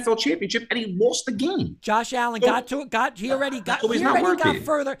in an NFL championship and he lost the game. Josh Allen he already got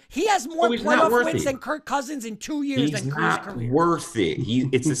further. He has more playoff wins than Kirk Cousins in 2 years than Kirk's career. He's not worth it.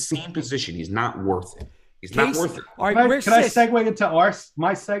 It's the same position. He's not worth it. He's not worth it. All right, can I segue into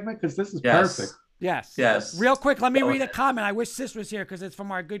my segment? Because this is perfect. Yes. Real quick, let me read a comment. I wish Sis was here because it's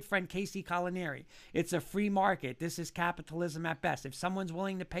from our good friend Casey Collinari. It's a free market. This is capitalism at best. If someone's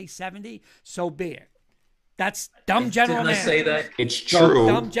willing to pay $70, so be it. That's dumb general manager. Didn't I say that? It's true.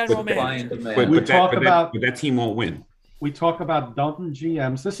 Dumb general manager. But that team won't win. We talk about dumb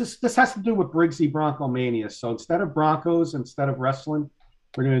GMs. This has to do with Briggsy Bronco Mania. So instead of Broncos, instead of wrestling,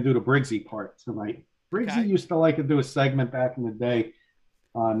 we're going to do the Briggsy part tonight. Briggsy used to like to do a segment back in the day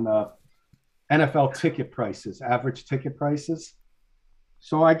on NFL ticket prices, average ticket prices.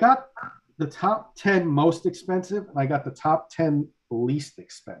 So I got the top 10 most expensive, and I got the top 10 least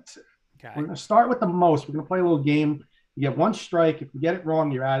expensive. Okay. We're going to start with the most. We're going to play a little game. You get 1 strike. If you get it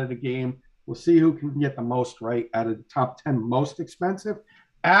wrong, you're out of the game. We'll see who can get the most right out of the top 10 most expensive.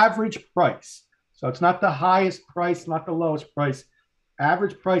 Average price. So it's not the highest price, not the lowest price.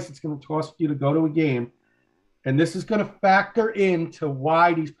 Average price it's going to cost you to go to a game. And this is going to factor into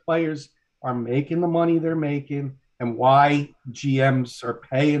why these players are making the money they're making and why GMs are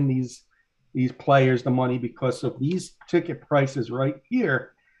paying these players the money because of these ticket prices right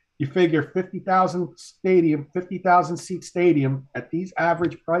here. You figure 50,000 seat stadium at these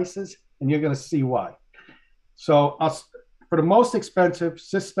average prices, and you're going to see why. So for the most expensive,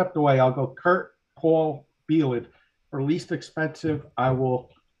 Sis stepped away. I'll go Kurt, Paul, Beelan. For least expensive, I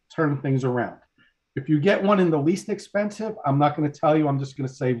will turn things around. If you get one in the least expensive, I'm not going to tell you. I'm just going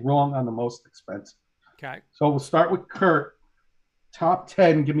to say wrong on the most expensive. Okay. So we'll start with Kurt. Top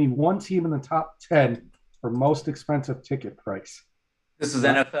 10. Give me one team in the top 10 for most expensive ticket price. This is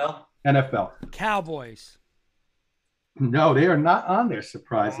NFL? NFL. Cowboys. No, they are not on there,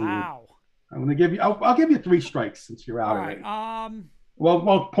 surprisingly. Wow. I'm going to give you – I'll give you 3 strikes since you're out already.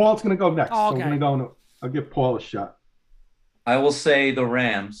 Well, Paul's going to go next. Oh, okay. So we're going to go – I'll give Paul a shot. I will say the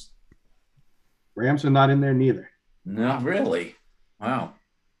Rams. Rams are not in there neither. Not really. Wow.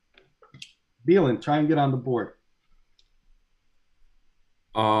 Beelan, try and get on the board.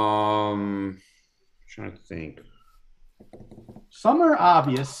 Trying to think. Some are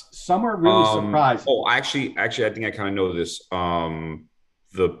obvious. Some are really surprising. Oh, actually, I think I kind of know this.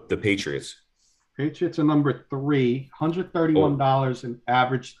 The Patriots. Patriots are number 3, $131 an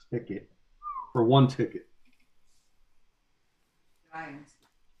average ticket for 1 ticket. Giants.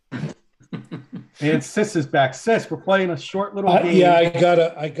 And Sis is back. Sis, we're playing a short little game. Yeah,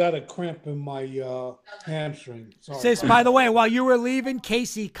 I got a cramp in my hamstring. Sorry. Sis, by the way, while you were leaving,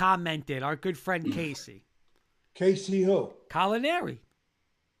 Casey commented. Our good friend Casey. Casey who? Collinari.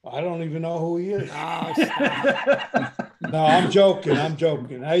 I don't even know who he is. Oh, stop. No, I'm joking.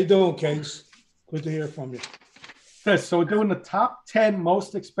 How you doing, Case? Good to hear from you. Sis, so we're doing the top 10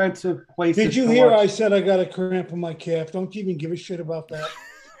 most expensive places. Did you hear I said I got a cramp in my calf? Don't you even give a shit about that?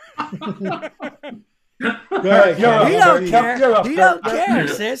 He don't care,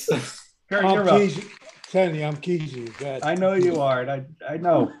 sis. I'm Keezy. I know you are. I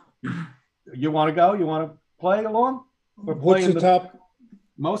know. You want to go? You want to play along? What's the top?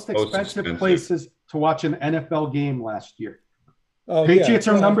 Most expensive places to watch an NFL game last year. Oh, Patriots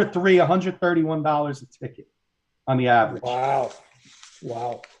are number 3, $131 a ticket on the average. Wow.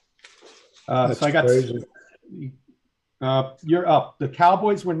 So I got crazy. You're up. The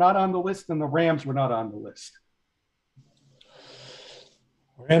Cowboys were not on the list, and the Rams were not on the list.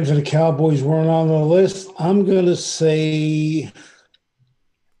 Rams and the Cowboys weren't on the list. I'm going to say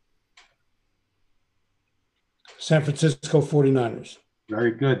San Francisco 49ers.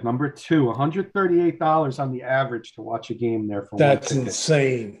 Very good. Number 2, $138 on the average to watch a game there for That's one ticket.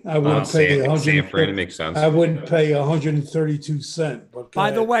 insane. I wouldn't pay San Fran, it makes sense. I wouldn't pay 132 cents. But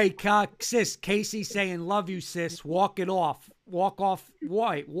By the way, sis, Casey saying, love you, sis. Walk it off. Walk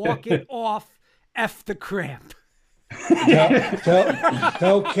it off. F the cramp.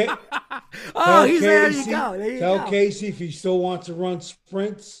 Tell He's there. Casey, You go. There you tell go. Casey if he still wants to run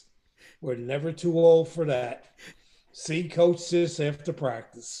sprints, we're never too old for that. See Coach Sis after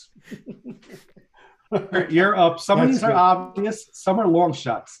practice. You're up. Some of That's these are good. obvious. Some are long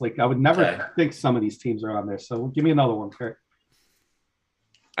shots. Like I would never Okay. think some of these teams are on there. So give me another one, Kurt.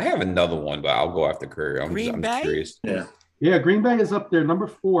 I have another one, but I'll go after Curry. I'm Green just Bay? curious. Yeah. Yeah, Green Bay is up there, number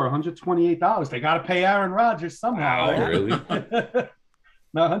 4, $128. They got to pay Aaron Rodgers somehow. Wow, right? really?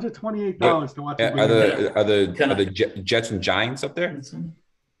 No, $128 to watch a Yeah, game. are the Jets and Giants up there?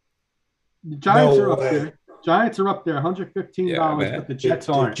 The Giants No are up way. there. Giants are up there, $115, Yeah, man. but the Jets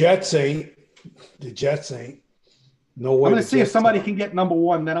The aren't. Jets ain't. The Jets ain't. No way. I'm going to the see if Jets somebody are. can get number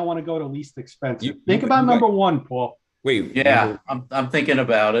 1. Then I want to go to least expensive. You- Think you- about you number got- 1, Paul. Wait, Yeah, I'm thinking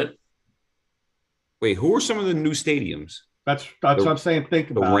about it. wait. Who are some of the new stadiums? That's what I'm saying. Think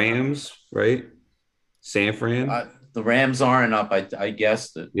The about it. Rams, right? San Fran. The Rams aren't up. I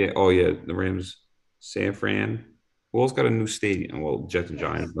guessed it. Yeah. Oh, yeah. The Rams, San Fran. Who else got a new stadium? Well, Jets and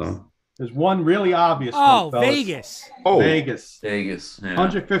Giants, though. There's one really obvious Oh, one, fellas. Vegas. Oh, Vegas. Vegas. Yeah.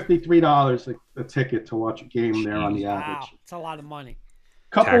 $153 a ticket to watch a game there on the Wow. average. It's a lot of money.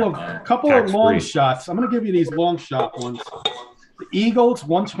 Couple of Tax long free. shots. I'm going to give you these long shot ones. The Eagles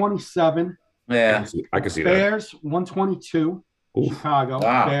 127, Yeah. I can see that. Bears 122, Oof. Chicago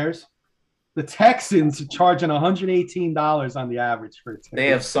Wow. Bears. The Texans are charging $118 on the average for a ticket. They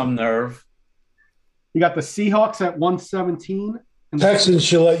have some nerve. You got the Seahawks at 117. And Texans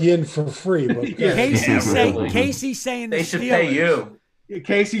should let you in for free. But Yeah. Casey's saying the They should Steelers. pay you.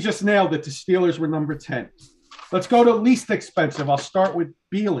 Casey just nailed it. The Steelers were number 10. Let's go to least expensive. I'll start with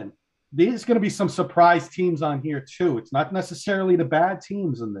Beelan. There's going to be some surprise teams on here too. It's not necessarily the bad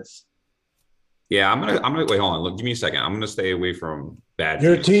teams in this. Yeah, I'm gonna wait. Hold on. Look, give me a second. I'm gonna stay away from bad.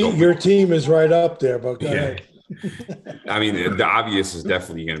 Your teams. your team is right up there. But go Yeah. ahead. I mean, the obvious is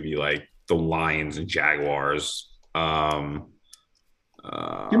definitely gonna be like the Lions and Jaguars.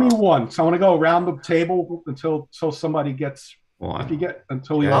 Give me one. So I want to go around the table until somebody gets. Hold on. If you get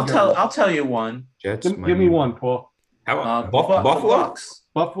until we Yeah. all get one. I'll tell you one. Jets. Give me Miami. one, Paul. How The Buffalo? Bucks.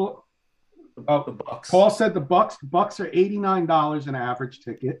 Buffalo. The Bucks. Paul said the Bucks. The Bucks are $89 an average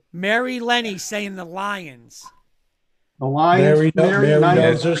ticket. Mary Lenny saying the Lions. The Lions, Mary Yeah,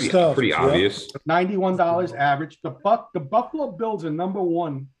 knows her it's stuff. pretty Yep. obvious. $91 average. The Buffalo Bills are number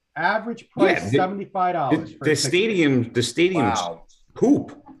 1. Average price Yeah, the- $75. for a The ticket. stadiums Wow.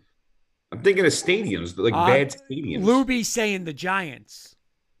 poop. I'm thinking of stadiums, like bad stadiums. Luby saying the Giants.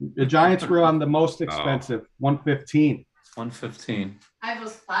 The Giants were on the most expensive, 115. 115. I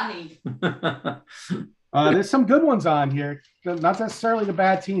was funny. There's some good ones on here. Not necessarily the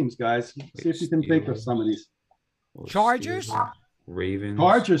bad teams, guys. See if you can think of some of these. Chargers? Ravens.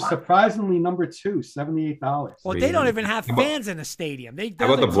 Chargers, surprisingly, number 2, $78. Well, they don't Ravens. even have How about- fans in the stadium. How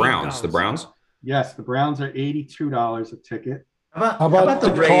about the Browns? The Browns? Yes, the Browns are $82 a ticket. How about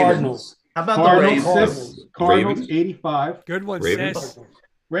the Ravens? Cardinals? How about Cardinals, the Ravens? Cardinals Ravens? 85. Good one, Ravens? sis.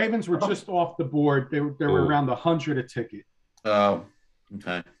 Ravens were just off the board. They were Oh. around 100 a ticket. Oh,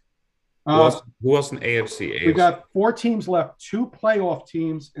 okay. Who else in AFC? We got 4 teams left, 2 playoff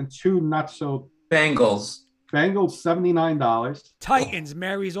teams and 2 not so. Bengals. Bengals $79. Titans.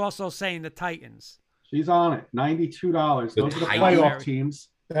 Mary's also saying the Titans. She's on it. $92. The Those are the Titans. playoff teams.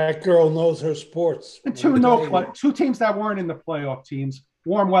 That girl knows her sports. And 2 teams that weren't in the playoff teams,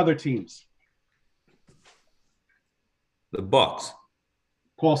 warm weather teams. The Bucks.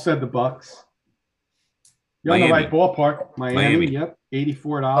 Paul said the Bucks. You're on Miami. the right ballpark. Miami. Yep,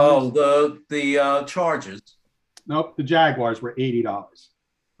 $84. Oh, the Chargers. Nope, the Jaguars were $80.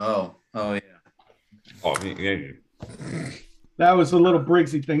 Oh, yeah. Oh, yeah. That was a little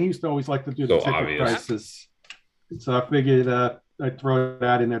Briggsy thing. He used to always like to do the So ticket obvious. prices. So I figured I'd throw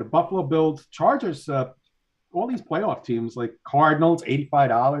that in there. The Buffalo Bills, Chargers, all these playoff teams like Cardinals,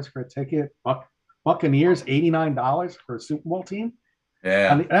 $85 for a ticket. Buccaneers, $89 for a Super Bowl team.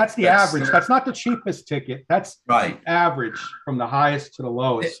 Yeah. And that's the That's- average. That's not the cheapest ticket. That's Right. average from the highest to the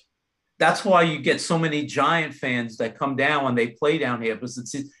lowest. That's why you get so many Giant fans that come down when they play down here, because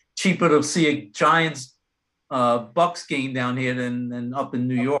it's cheaper to see a Giants Bucks game down here than up in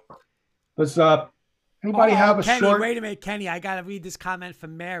New York. Does anybody have a Kenny, short? wait a minute, Kenny. I got to read this comment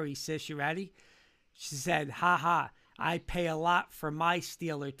from Mary, sis. You ready? She said, ha ha, I pay a lot for my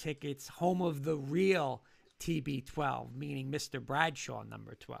Steeler tickets, home of the real TB12, meaning Mr. Bradshaw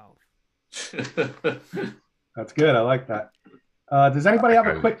number 12. That's good. I like that. Does anybody have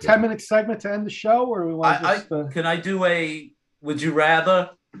a quick 10-minute segment to end the show, or we want to just? Can I do a Would You Rather?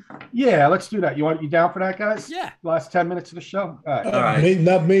 Yeah, let's do that. You down for that, guys? Yeah. Last 10 minutes of the show. All right.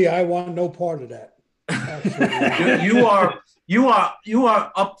 Not me. I want no part of that. you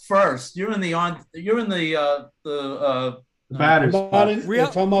are up first. You're in the batters.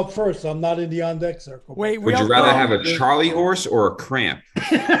 If I'm up first, I'm not in the on deck circle. Wait, would you rather have a Charlie horse or a cramp?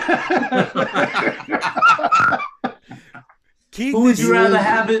 Who would you rather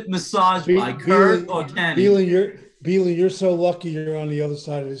have it massaged by, Kurt or Kenny? Beelan, you're so lucky you're on the other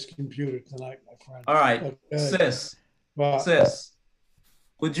side of this computer tonight, my friend. All right, okay. Sis,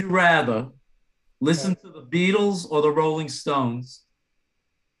 would you rather listen to the Beatles or the Rolling Stones?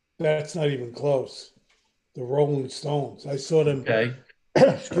 That's not even close. The Rolling Stones. I saw them. Okay.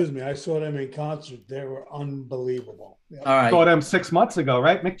 Excuse me. I saw them in concert. They were unbelievable. Yep. All right. Saw them 6 months ago,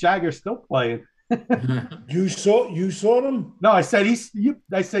 right? Mick Jagger's still playing. You saw them? No, I said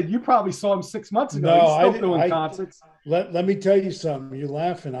you probably saw him 6 months ago. No, He's still doing concerts. Let me tell you something. You're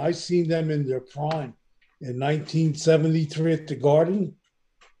laughing. I seen them in their prime in 1973 at the Garden.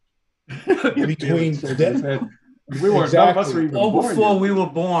 Between we were exactly. None of us were even born before we were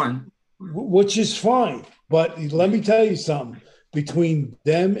born, which is fine. But let me tell you something. Between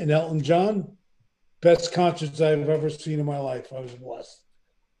them and Elton John, best concerts I've ever seen in my life. I was blessed.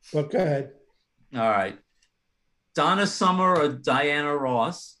 But go ahead. All right. Donna Summer or Diana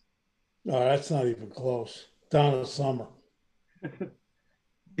Ross? No, that's not even close. Donna Summer.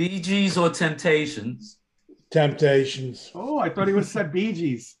 Bee Gees or Temptations? Temptations. Oh, I thought he would have said Bee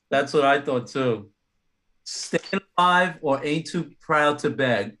Gees. That's what I thought too. Staying Alive or Ain't Too Proud to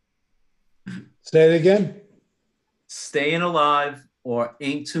Beg? Say it again. Staying Alive or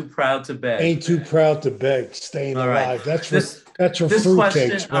Ain't Too Proud to Beg? Ain't Too Proud to Beg. Staying Alive. That's for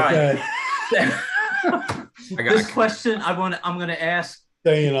fruitcakes. Right. This question I'm going to ask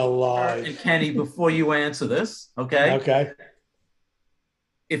Staying Alive and Kenny before you answer this. Okay. Okay.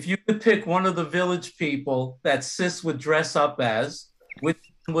 If you could pick one of the village people that Sis would dress up as, which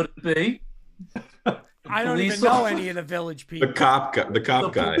would it be? I don't even know any of the village people. The cop guy.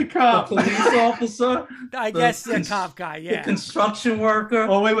 The police officer. I guess the cop guy. Yeah. The construction worker.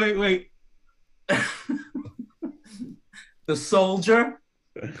 Oh wait. The soldier.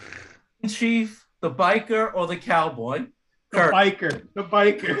 Chief, the biker, or the cowboy? The biker.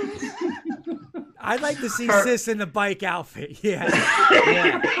 I'd like to see Kurt. Sis in the bike outfit. Yeah.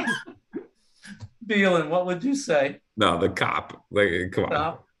 Beelan, what would you say? No, the cop. Come on.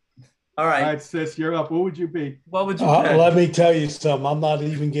 Cop? All right, Sis, you're up. What would you be? What would you pick? Let me tell you something. I'm not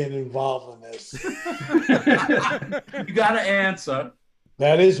even getting involved in this. You got to answer.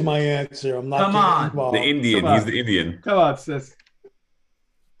 That is my answer. I'm not getting involved. The Indian. He's the Indian. Come on, Sis.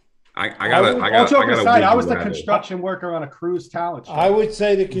 I was the construction worker on a cruise talent show. I would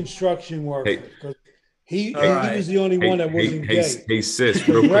say the construction worker because he was the only one that wasn't gay. Hey, Sis,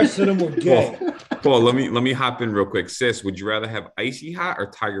 the rest of them were gay. Paul, let me hop in real quick. Sis, would you rather have Icy Hot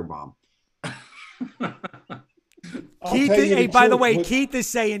or Tiger Bomb? Keith, by the way, Keith is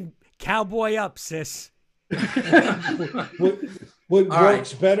saying cowboy up, Sis. What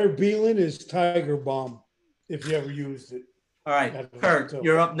works better, Beelan, is Tiger Bomb if you ever used it. All right, Kurt,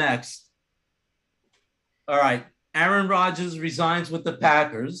 you're up next. All right, Aaron Rodgers resigns with the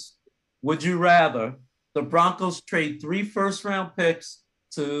Packers. Would you rather the Broncos trade 3 first-round picks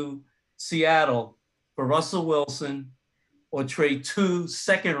to Seattle for Russell Wilson or trade 2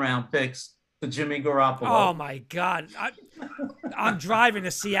 second-round picks to Jimmy Garoppolo? Oh, my God. I'm driving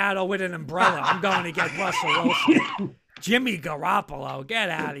to Seattle with an umbrella. I'm going to get Russell Wilson. Jimmy Garoppolo, get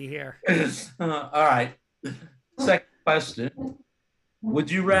out of here. All right. Second question. Would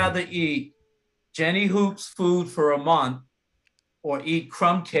you rather eat Jenny Hoops food for a month or eat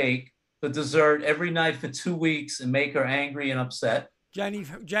crumb cake for dessert every night for 2 weeks and make her angry and upset?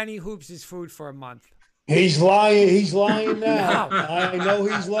 Jenny Hoops is food for a month. He's lying. He's lying now. I know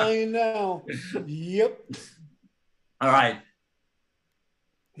he's lying now. Yep. All right.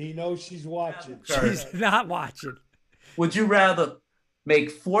 He knows she's watching. She's not watching. Would you rather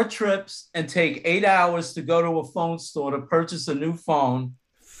make 4 trips and take 8 hours to go to a phone store to purchase a new phone,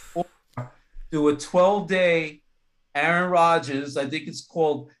 or do a 12-day Aaron Rodgers, I think it's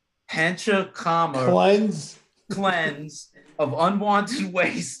called Pancha cleanse of unwanted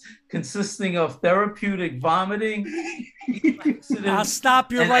waste consisting of therapeutic vomiting? I'll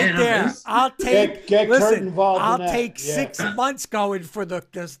stop you right there. I'll take I'll take 6 months going for the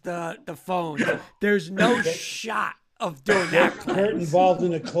phone. There's no shot of doing that. Kurt involved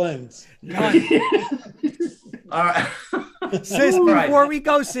in a cleanse. None. All right. Sis, Right. before we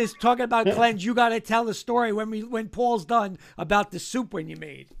go, sis, talking about cleanse, you got to tell the story when Paul's done about the soup when you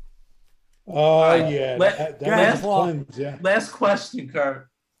made. Oh, right. yeah. Let- That was Paul. cleanse, yeah. Last question, Kurt.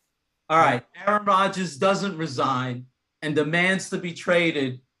 All right. Aaron Rodgers doesn't resign and demands to be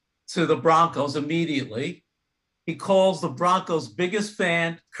traded to the Broncos immediately. He calls the Broncos' biggest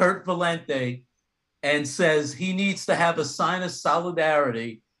fan, Kurt Valente, and says he needs to have a sign of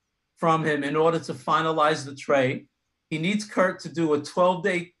solidarity from him in order to finalize the trade. He needs Kurt to do a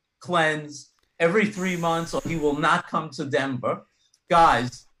 12-day cleanse every 3 months, or he will not come to Denver.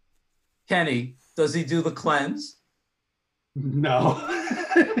 Guys, Kenny, does he do the cleanse? No.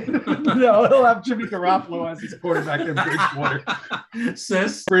 No, he'll have Jimmy Garoppolo as his quarterback in Bridgewater.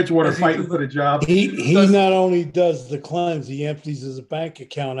 Sis? Bridgewater Does he fighting do for the job. He not only does the cleanse, he empties his bank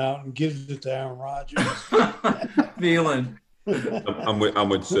account out and gives it to Aaron Rodgers. Feeling. I'm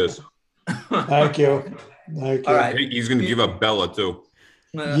with Sis. Thank you. Thank you. All right. He's going to give up Bella too.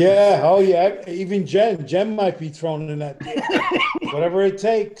 Yeah. Oh, yeah. Even Jen. Jen might be thrown in that deal. Whatever it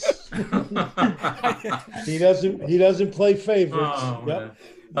takes. He doesn't play favorites. Oh, Yep. man.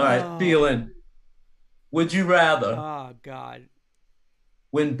 All right, Feeling. Would you rather Oh, God.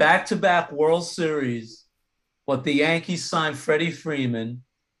 win back-to-back World Series, but the Yankees sign Freddie Freeman,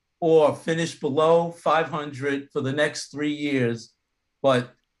 or finish below 500 for the next 3 years,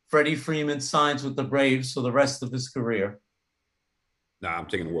 but Freddie Freeman signs with the Braves for the rest of his career? Nah, I'm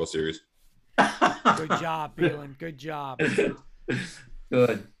taking the World Series. Good job, Beelan. Good job.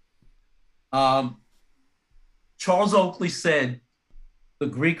 Good. Charles Oakley said the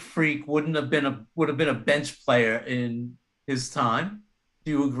Greek Freak would have been a bench player in his time.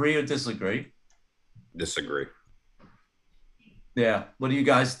 Do you agree or disagree? Disagree. Yeah. What do you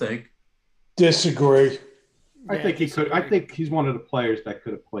guys think? Disagree. I think he could. I think he's one of the players that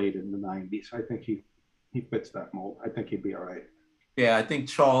could have played in the 90s. I think he fits that mold. I think he'd be all right. Yeah, I think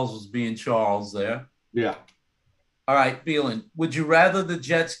Charles was being Charles there. Yeah. All right, Beelan, would you rather the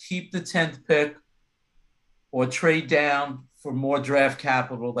Jets keep the 10th pick or trade down for more draft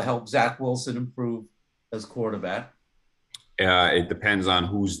capital to help Zach Wilson improve as quarterback? It depends on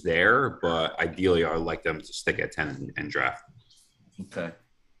who's there, but ideally, I would like them to stick at 10 and draft. Okay.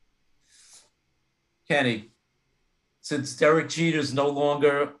 Kenny, since Derek Jeter is no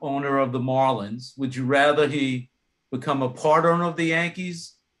longer owner of the Marlins, would you rather he become a part owner of the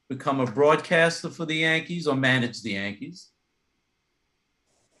Yankees, become a broadcaster for the Yankees, or manage the Yankees?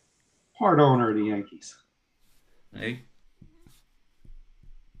 Part owner of the Yankees. Hey.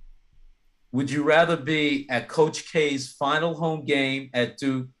 Would you rather be at Coach K's final home game at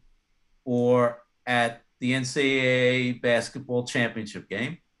Duke or at the NCAA basketball championship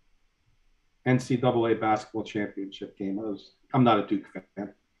game? NCAA basketball championship game. I'm not a Duke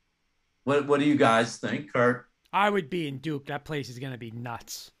fan. What do you guys think, Kurt? I would be in Duke. That place is going to be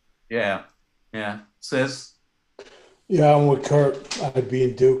nuts. Yeah. Sis? Yeah, I'm with Kurt. I'd be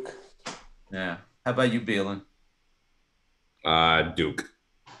in Duke. Yeah. How about you, Beelan? Duke.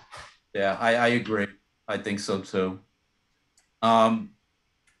 Yeah, I agree. I think so too.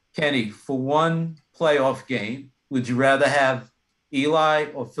 Kenny, for one playoff game, would you rather have Eli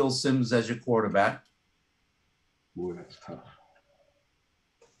or Phil Simms as your quarterback? Boy, that's tough.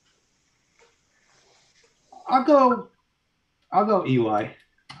 I'll go Eli.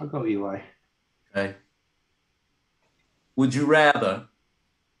 I'll go Eli. Okay. Would you rather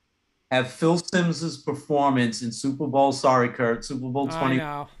have Phil Simms' performance in Super Bowl, Super Bowl 20,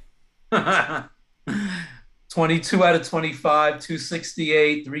 I know. 22 out of 25,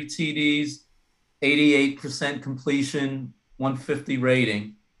 268, 3 TDs, 88% completion, 150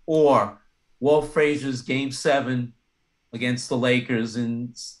 rating, or Walt Frazier's Game 7 against the Lakers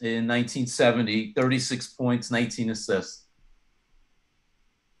in 1970, 36 points, 19 assists?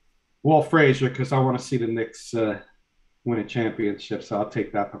 Walt Frazier, because I want to see the Knicks win a championship, so I'll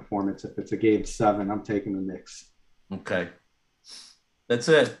take that performance. If it's a Game 7, I'm taking the Knicks. Okay. That's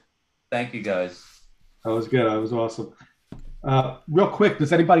it. Thank you, guys. That was good. That was awesome. Real quick,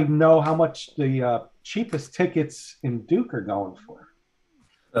 does anybody know how much the cheapest tickets in Duke are going for?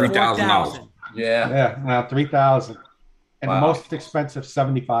 $3,000. Yeah. Yeah, 3,000, and Wow. the most expensive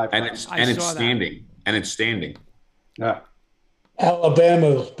 75. And it's I saw that. standing. And it's standing. Yeah.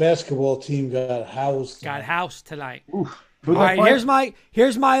 Alabama's basketball team got housed. Got house tonight. Oof. All right,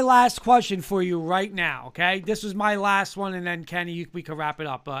 here's my last question for you right now. Okay, this was my last one, and then Kenny, we can wrap it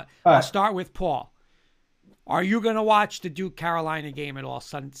up. But All I'll right. start with Paul. Are you going to watch the Duke Carolina game at all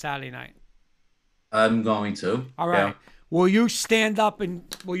Saturday night? I'm going to. All right. Yeah. Will you stand up and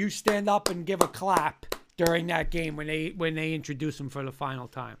give a clap during that game when they introduce him for the final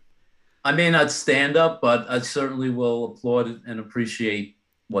time? I may not stand up, but I certainly will applaud and appreciate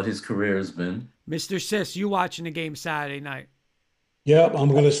what his career has been. Mr. Sis, you watching the game Saturday night? Yep, I'm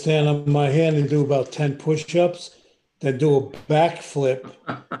going to stand on my hand and do about 10 push-ups, then do a backflip.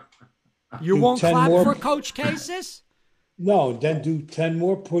 You Do won't 10 clap more. for Coach K, Sis? No, then do 10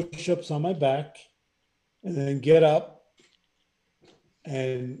 more push-ups on my back, and then get up,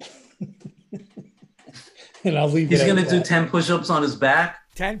 and and I'll leave He's it going at to do that. 10 push-ups on his back.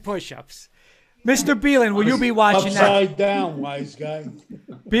 10 push-ups. Mr. Beelan, will you be watching that? Upside down, wise guy.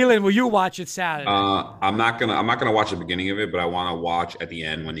 Beelan, will you watch it Saturday? I'm not gonna watch the beginning of it, but I want to watch at the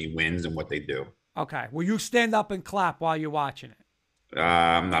end when he wins and what they do. Okay. Will you stand up and clap while you're watching it?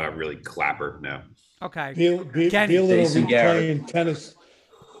 I'm not a really clapper, no. Okay. Beelan will Jason be Garrett. playing tennis.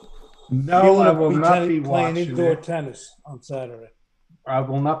 No, Beelan I will not be playing watching indoor it. tennis on Saturday. I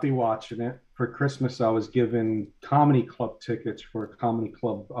will not be watching it. For Christmas, I was given comedy club tickets for a comedy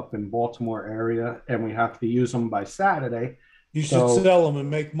club up in Baltimore area, and we have to use them by Saturday. You should So- sell them and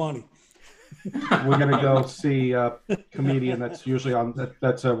make money. We're gonna go see a comedian that's usually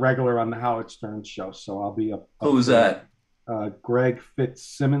that's a regular on the Howard Stern show. So I'll be up. Who's that? Greg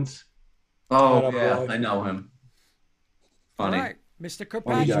Fitzsimmons. Oh, Atta yeah, boy. I know him. All Funny. right. Mr. Funny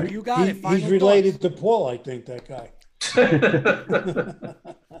Kirkpatrick, guy. you got it. Final He's related thoughts. to Paul, I think, that guy.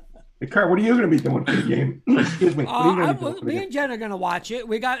 Hey, Kurt, what are you going to be doing for the game? Excuse me. What are you going to be doing for the Me game? and Jen are gonna watch it.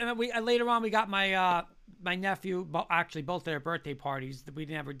 We later on. We got my my nephew. Actually, both their birthday parties. We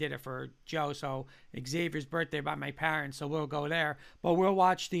never did it for Joe. So Xavier's birthday by my parents. So we'll go there. But we'll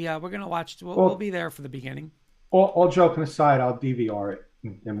watch the. We're gonna watch. We'll be there for the beginning. All joking aside, I'll DVR it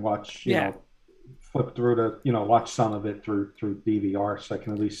and watch. You know, flip through watch some of it through DVR, so I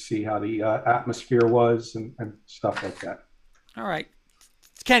can at least see how the atmosphere was and stuff like that. All right,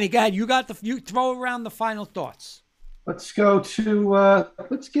 Kenny, go ahead. You throw around the final thoughts. Let's go to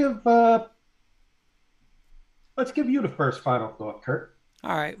let's give you the first final thought, Kurt.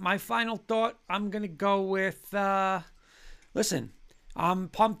 All right, my final thought. I'm gonna go with. Listen, I'm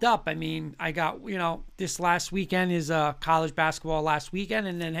pumped up. I mean, I got this last weekend is college basketball last weekend,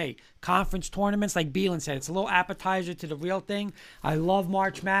 and then hey, conference tournaments. Like Beelan said, it's a little appetizer to the real thing. I love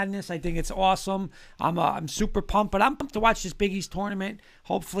March Madness. I think it's awesome. I'm super pumped, but I'm pumped to watch this Big East tournament.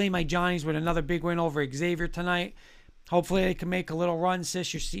 Hopefully, my Johnnies with another big win over Xavier tonight. Hopefully, they can make a little run.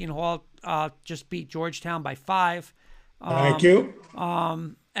 Sis, your Seton Hall just beat Georgetown by 5. Thank you.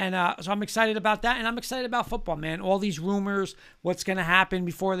 And so I'm excited about that, and I'm excited about football, man. All these rumors, what's going to happen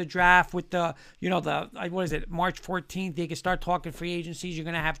before the draft with the what is it, March 14th? They can start talking free agencies. You're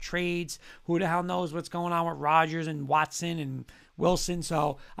going to have trades. Who the hell knows what's going on with Rodgers and Watson and Wilson?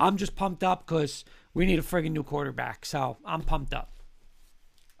 So I'm just pumped up because we need a friggin' new quarterback. So I'm pumped up.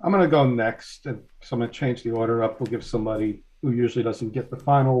 I'm going to go next, and so I'm going to change the order up. We'll give somebody who usually doesn't get the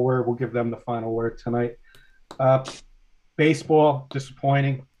final word. We'll give them the final word tonight. Baseball,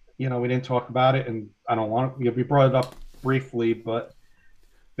 disappointing. We didn't talk about it, and I don't want it. We brought it up briefly, but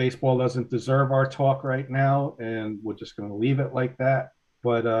baseball doesn't deserve our talk right now, and we're just going to leave it like that.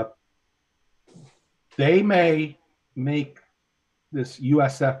 But they may make this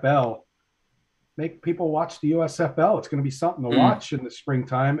USFL, make people watch the USFL. It's going to be something to watch in the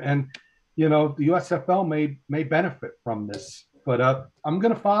springtime, and the USFL may benefit from this. But I'm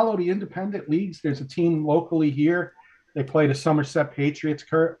going to follow the independent leagues. There's a team locally here. They play the Somerset Patriots,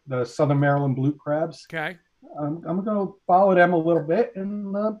 Kurt, the Southern Maryland Blue Crabs. Okay. I'm going to follow them a little bit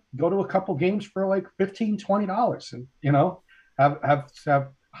and go to a couple games for like $15, $20 and, have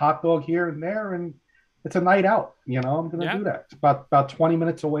hot dog here and there. And it's a night out. I'm going to do that. It's about 20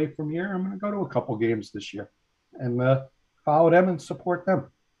 minutes away from here. I'm going to go to a couple games this year and follow them and support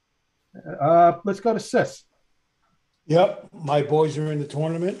them. Let's go to Sis. Yep, my boys are in the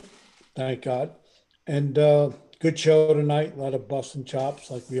tournament. Thank God. And good show tonight. A lot of busting chops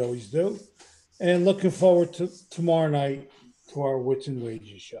like we always do. And looking forward to tomorrow night to our Wits and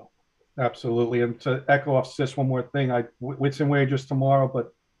Wages show. Absolutely. And to echo off Sis, one more thing. Wits and Wages tomorrow,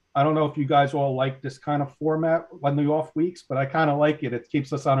 but I don't know if you guys all like this kind of format on the off weeks, but I kind of like it. It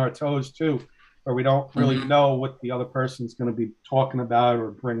keeps us on our toes too, where we don't really know what the other person's going to be talking about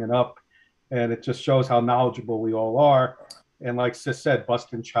or bringing up. And it just shows how knowledgeable we all are. And like Sis said,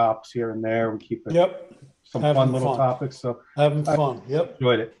 busting chops here and there. We keep it some fun little topics. So having fun. Yep.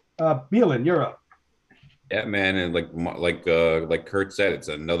 Enjoyed it. Beelan, you're up. Yeah, man, and like Kurt said, it's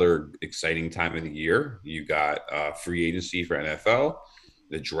another exciting time of the year. You got free agency for NFL,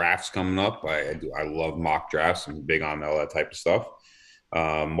 the draft's coming up. I love mock drafts. I'm big on all that type of stuff.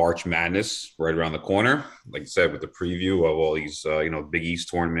 March Madness right around the corner. Like I said, with the preview of all these Big East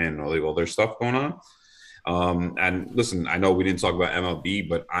tournament and all the other stuff going on. And listen, I know we didn't talk about MLB,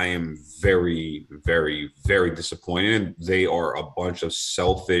 but I am very, very, very disappointed. They are a bunch of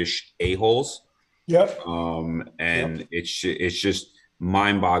selfish a-holes. Yep. And it's just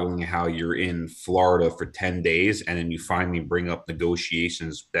mind-boggling how you're in Florida for 10 days and then you finally bring up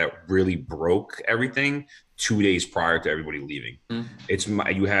negotiations that really broke everything 2 days prior to everybody leaving. It's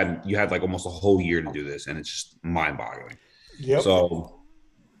you had like almost a whole year to do this, and it's just mind-boggling. Yep. So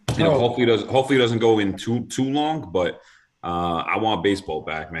hopefully it doesn't go in too long, but I want baseball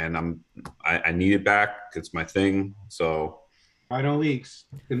back, man. I need it back. It's my thing. So minor leagues,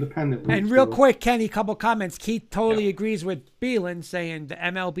 independent leagues. And real quick, Kenny, couple comments. Keith totally agrees with Beelan, saying the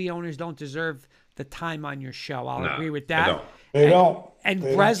MLB owners don't deserve the time on your show. I'll agree with that. They don't. And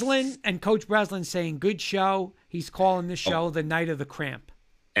Breslin and Coach Breslin saying good show. He's calling this show the night of the cramp.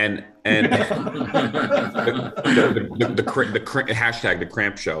 And the hashtag the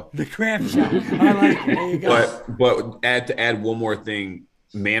cramp show. The cramp show. I like it. There you go. But add one more thing,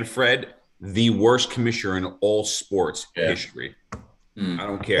 Manfred, the worst commissioner in all sports history. I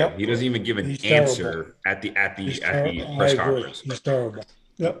don't care. Yep. He doesn't even give an answer at the press conference. He's terrible.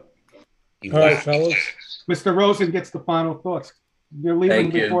 Yep. All right, fellas. Mr. Rosen gets the final thoughts. You're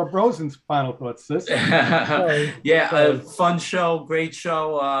leaving before Rosen's final thoughts, sis. Fun show, great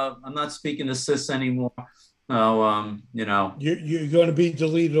show. I'm not speaking to sis anymore. So, you're going to be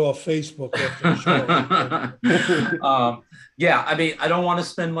deleted off Facebook after the show. I mean, I don't want to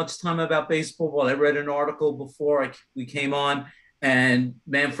spend much time about baseball, but I read an article before we came on, and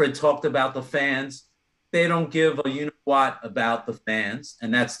Manfred talked about the fans. They don't give a what about the fans,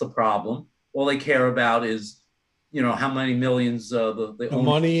 and that's the problem. All they care about is, how many millions the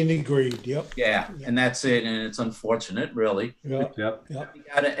money and the greed. Yep. Yeah, and that's it, and it's unfortunate, really. Yep.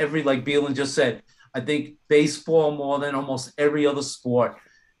 Every, like Beelan just said, I think baseball, more than almost every other sport,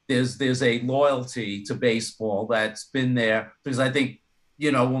 there's a loyalty to baseball that's been there, because I think,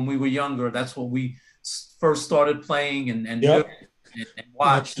 when we were younger, that's what we first started playing and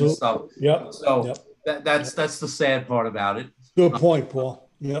watched and stuff. Yep. So that's the sad part about it. Good point, Paul.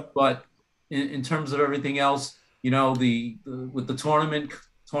 Yep. But in terms of everything else, with the tournaments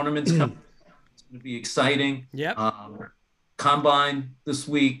coming, it's going to be exciting. Yep. Combine this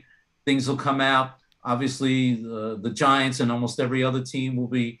week, things will come out. Obviously, the Giants and almost every other team will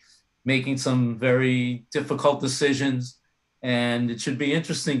be making some very difficult decisions, and it should be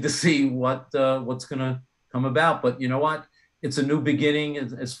interesting to see what's going to come about. But you know what? It's a new beginning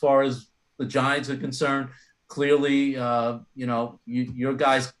as far as the Giants are concerned. Clearly, your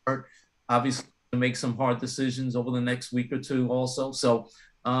guys are obviously to make some hard decisions over the next week or two also. So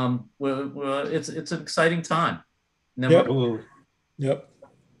it's an exciting time. Yep.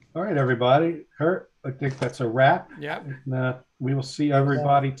 All right, everybody. Kurt, I think that's a wrap. Yep. We will see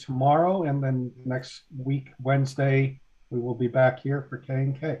everybody tomorrow, and then next week, Wednesday, we will be back here for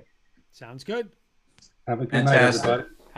K&K. Sounds good. Have a good night, everybody.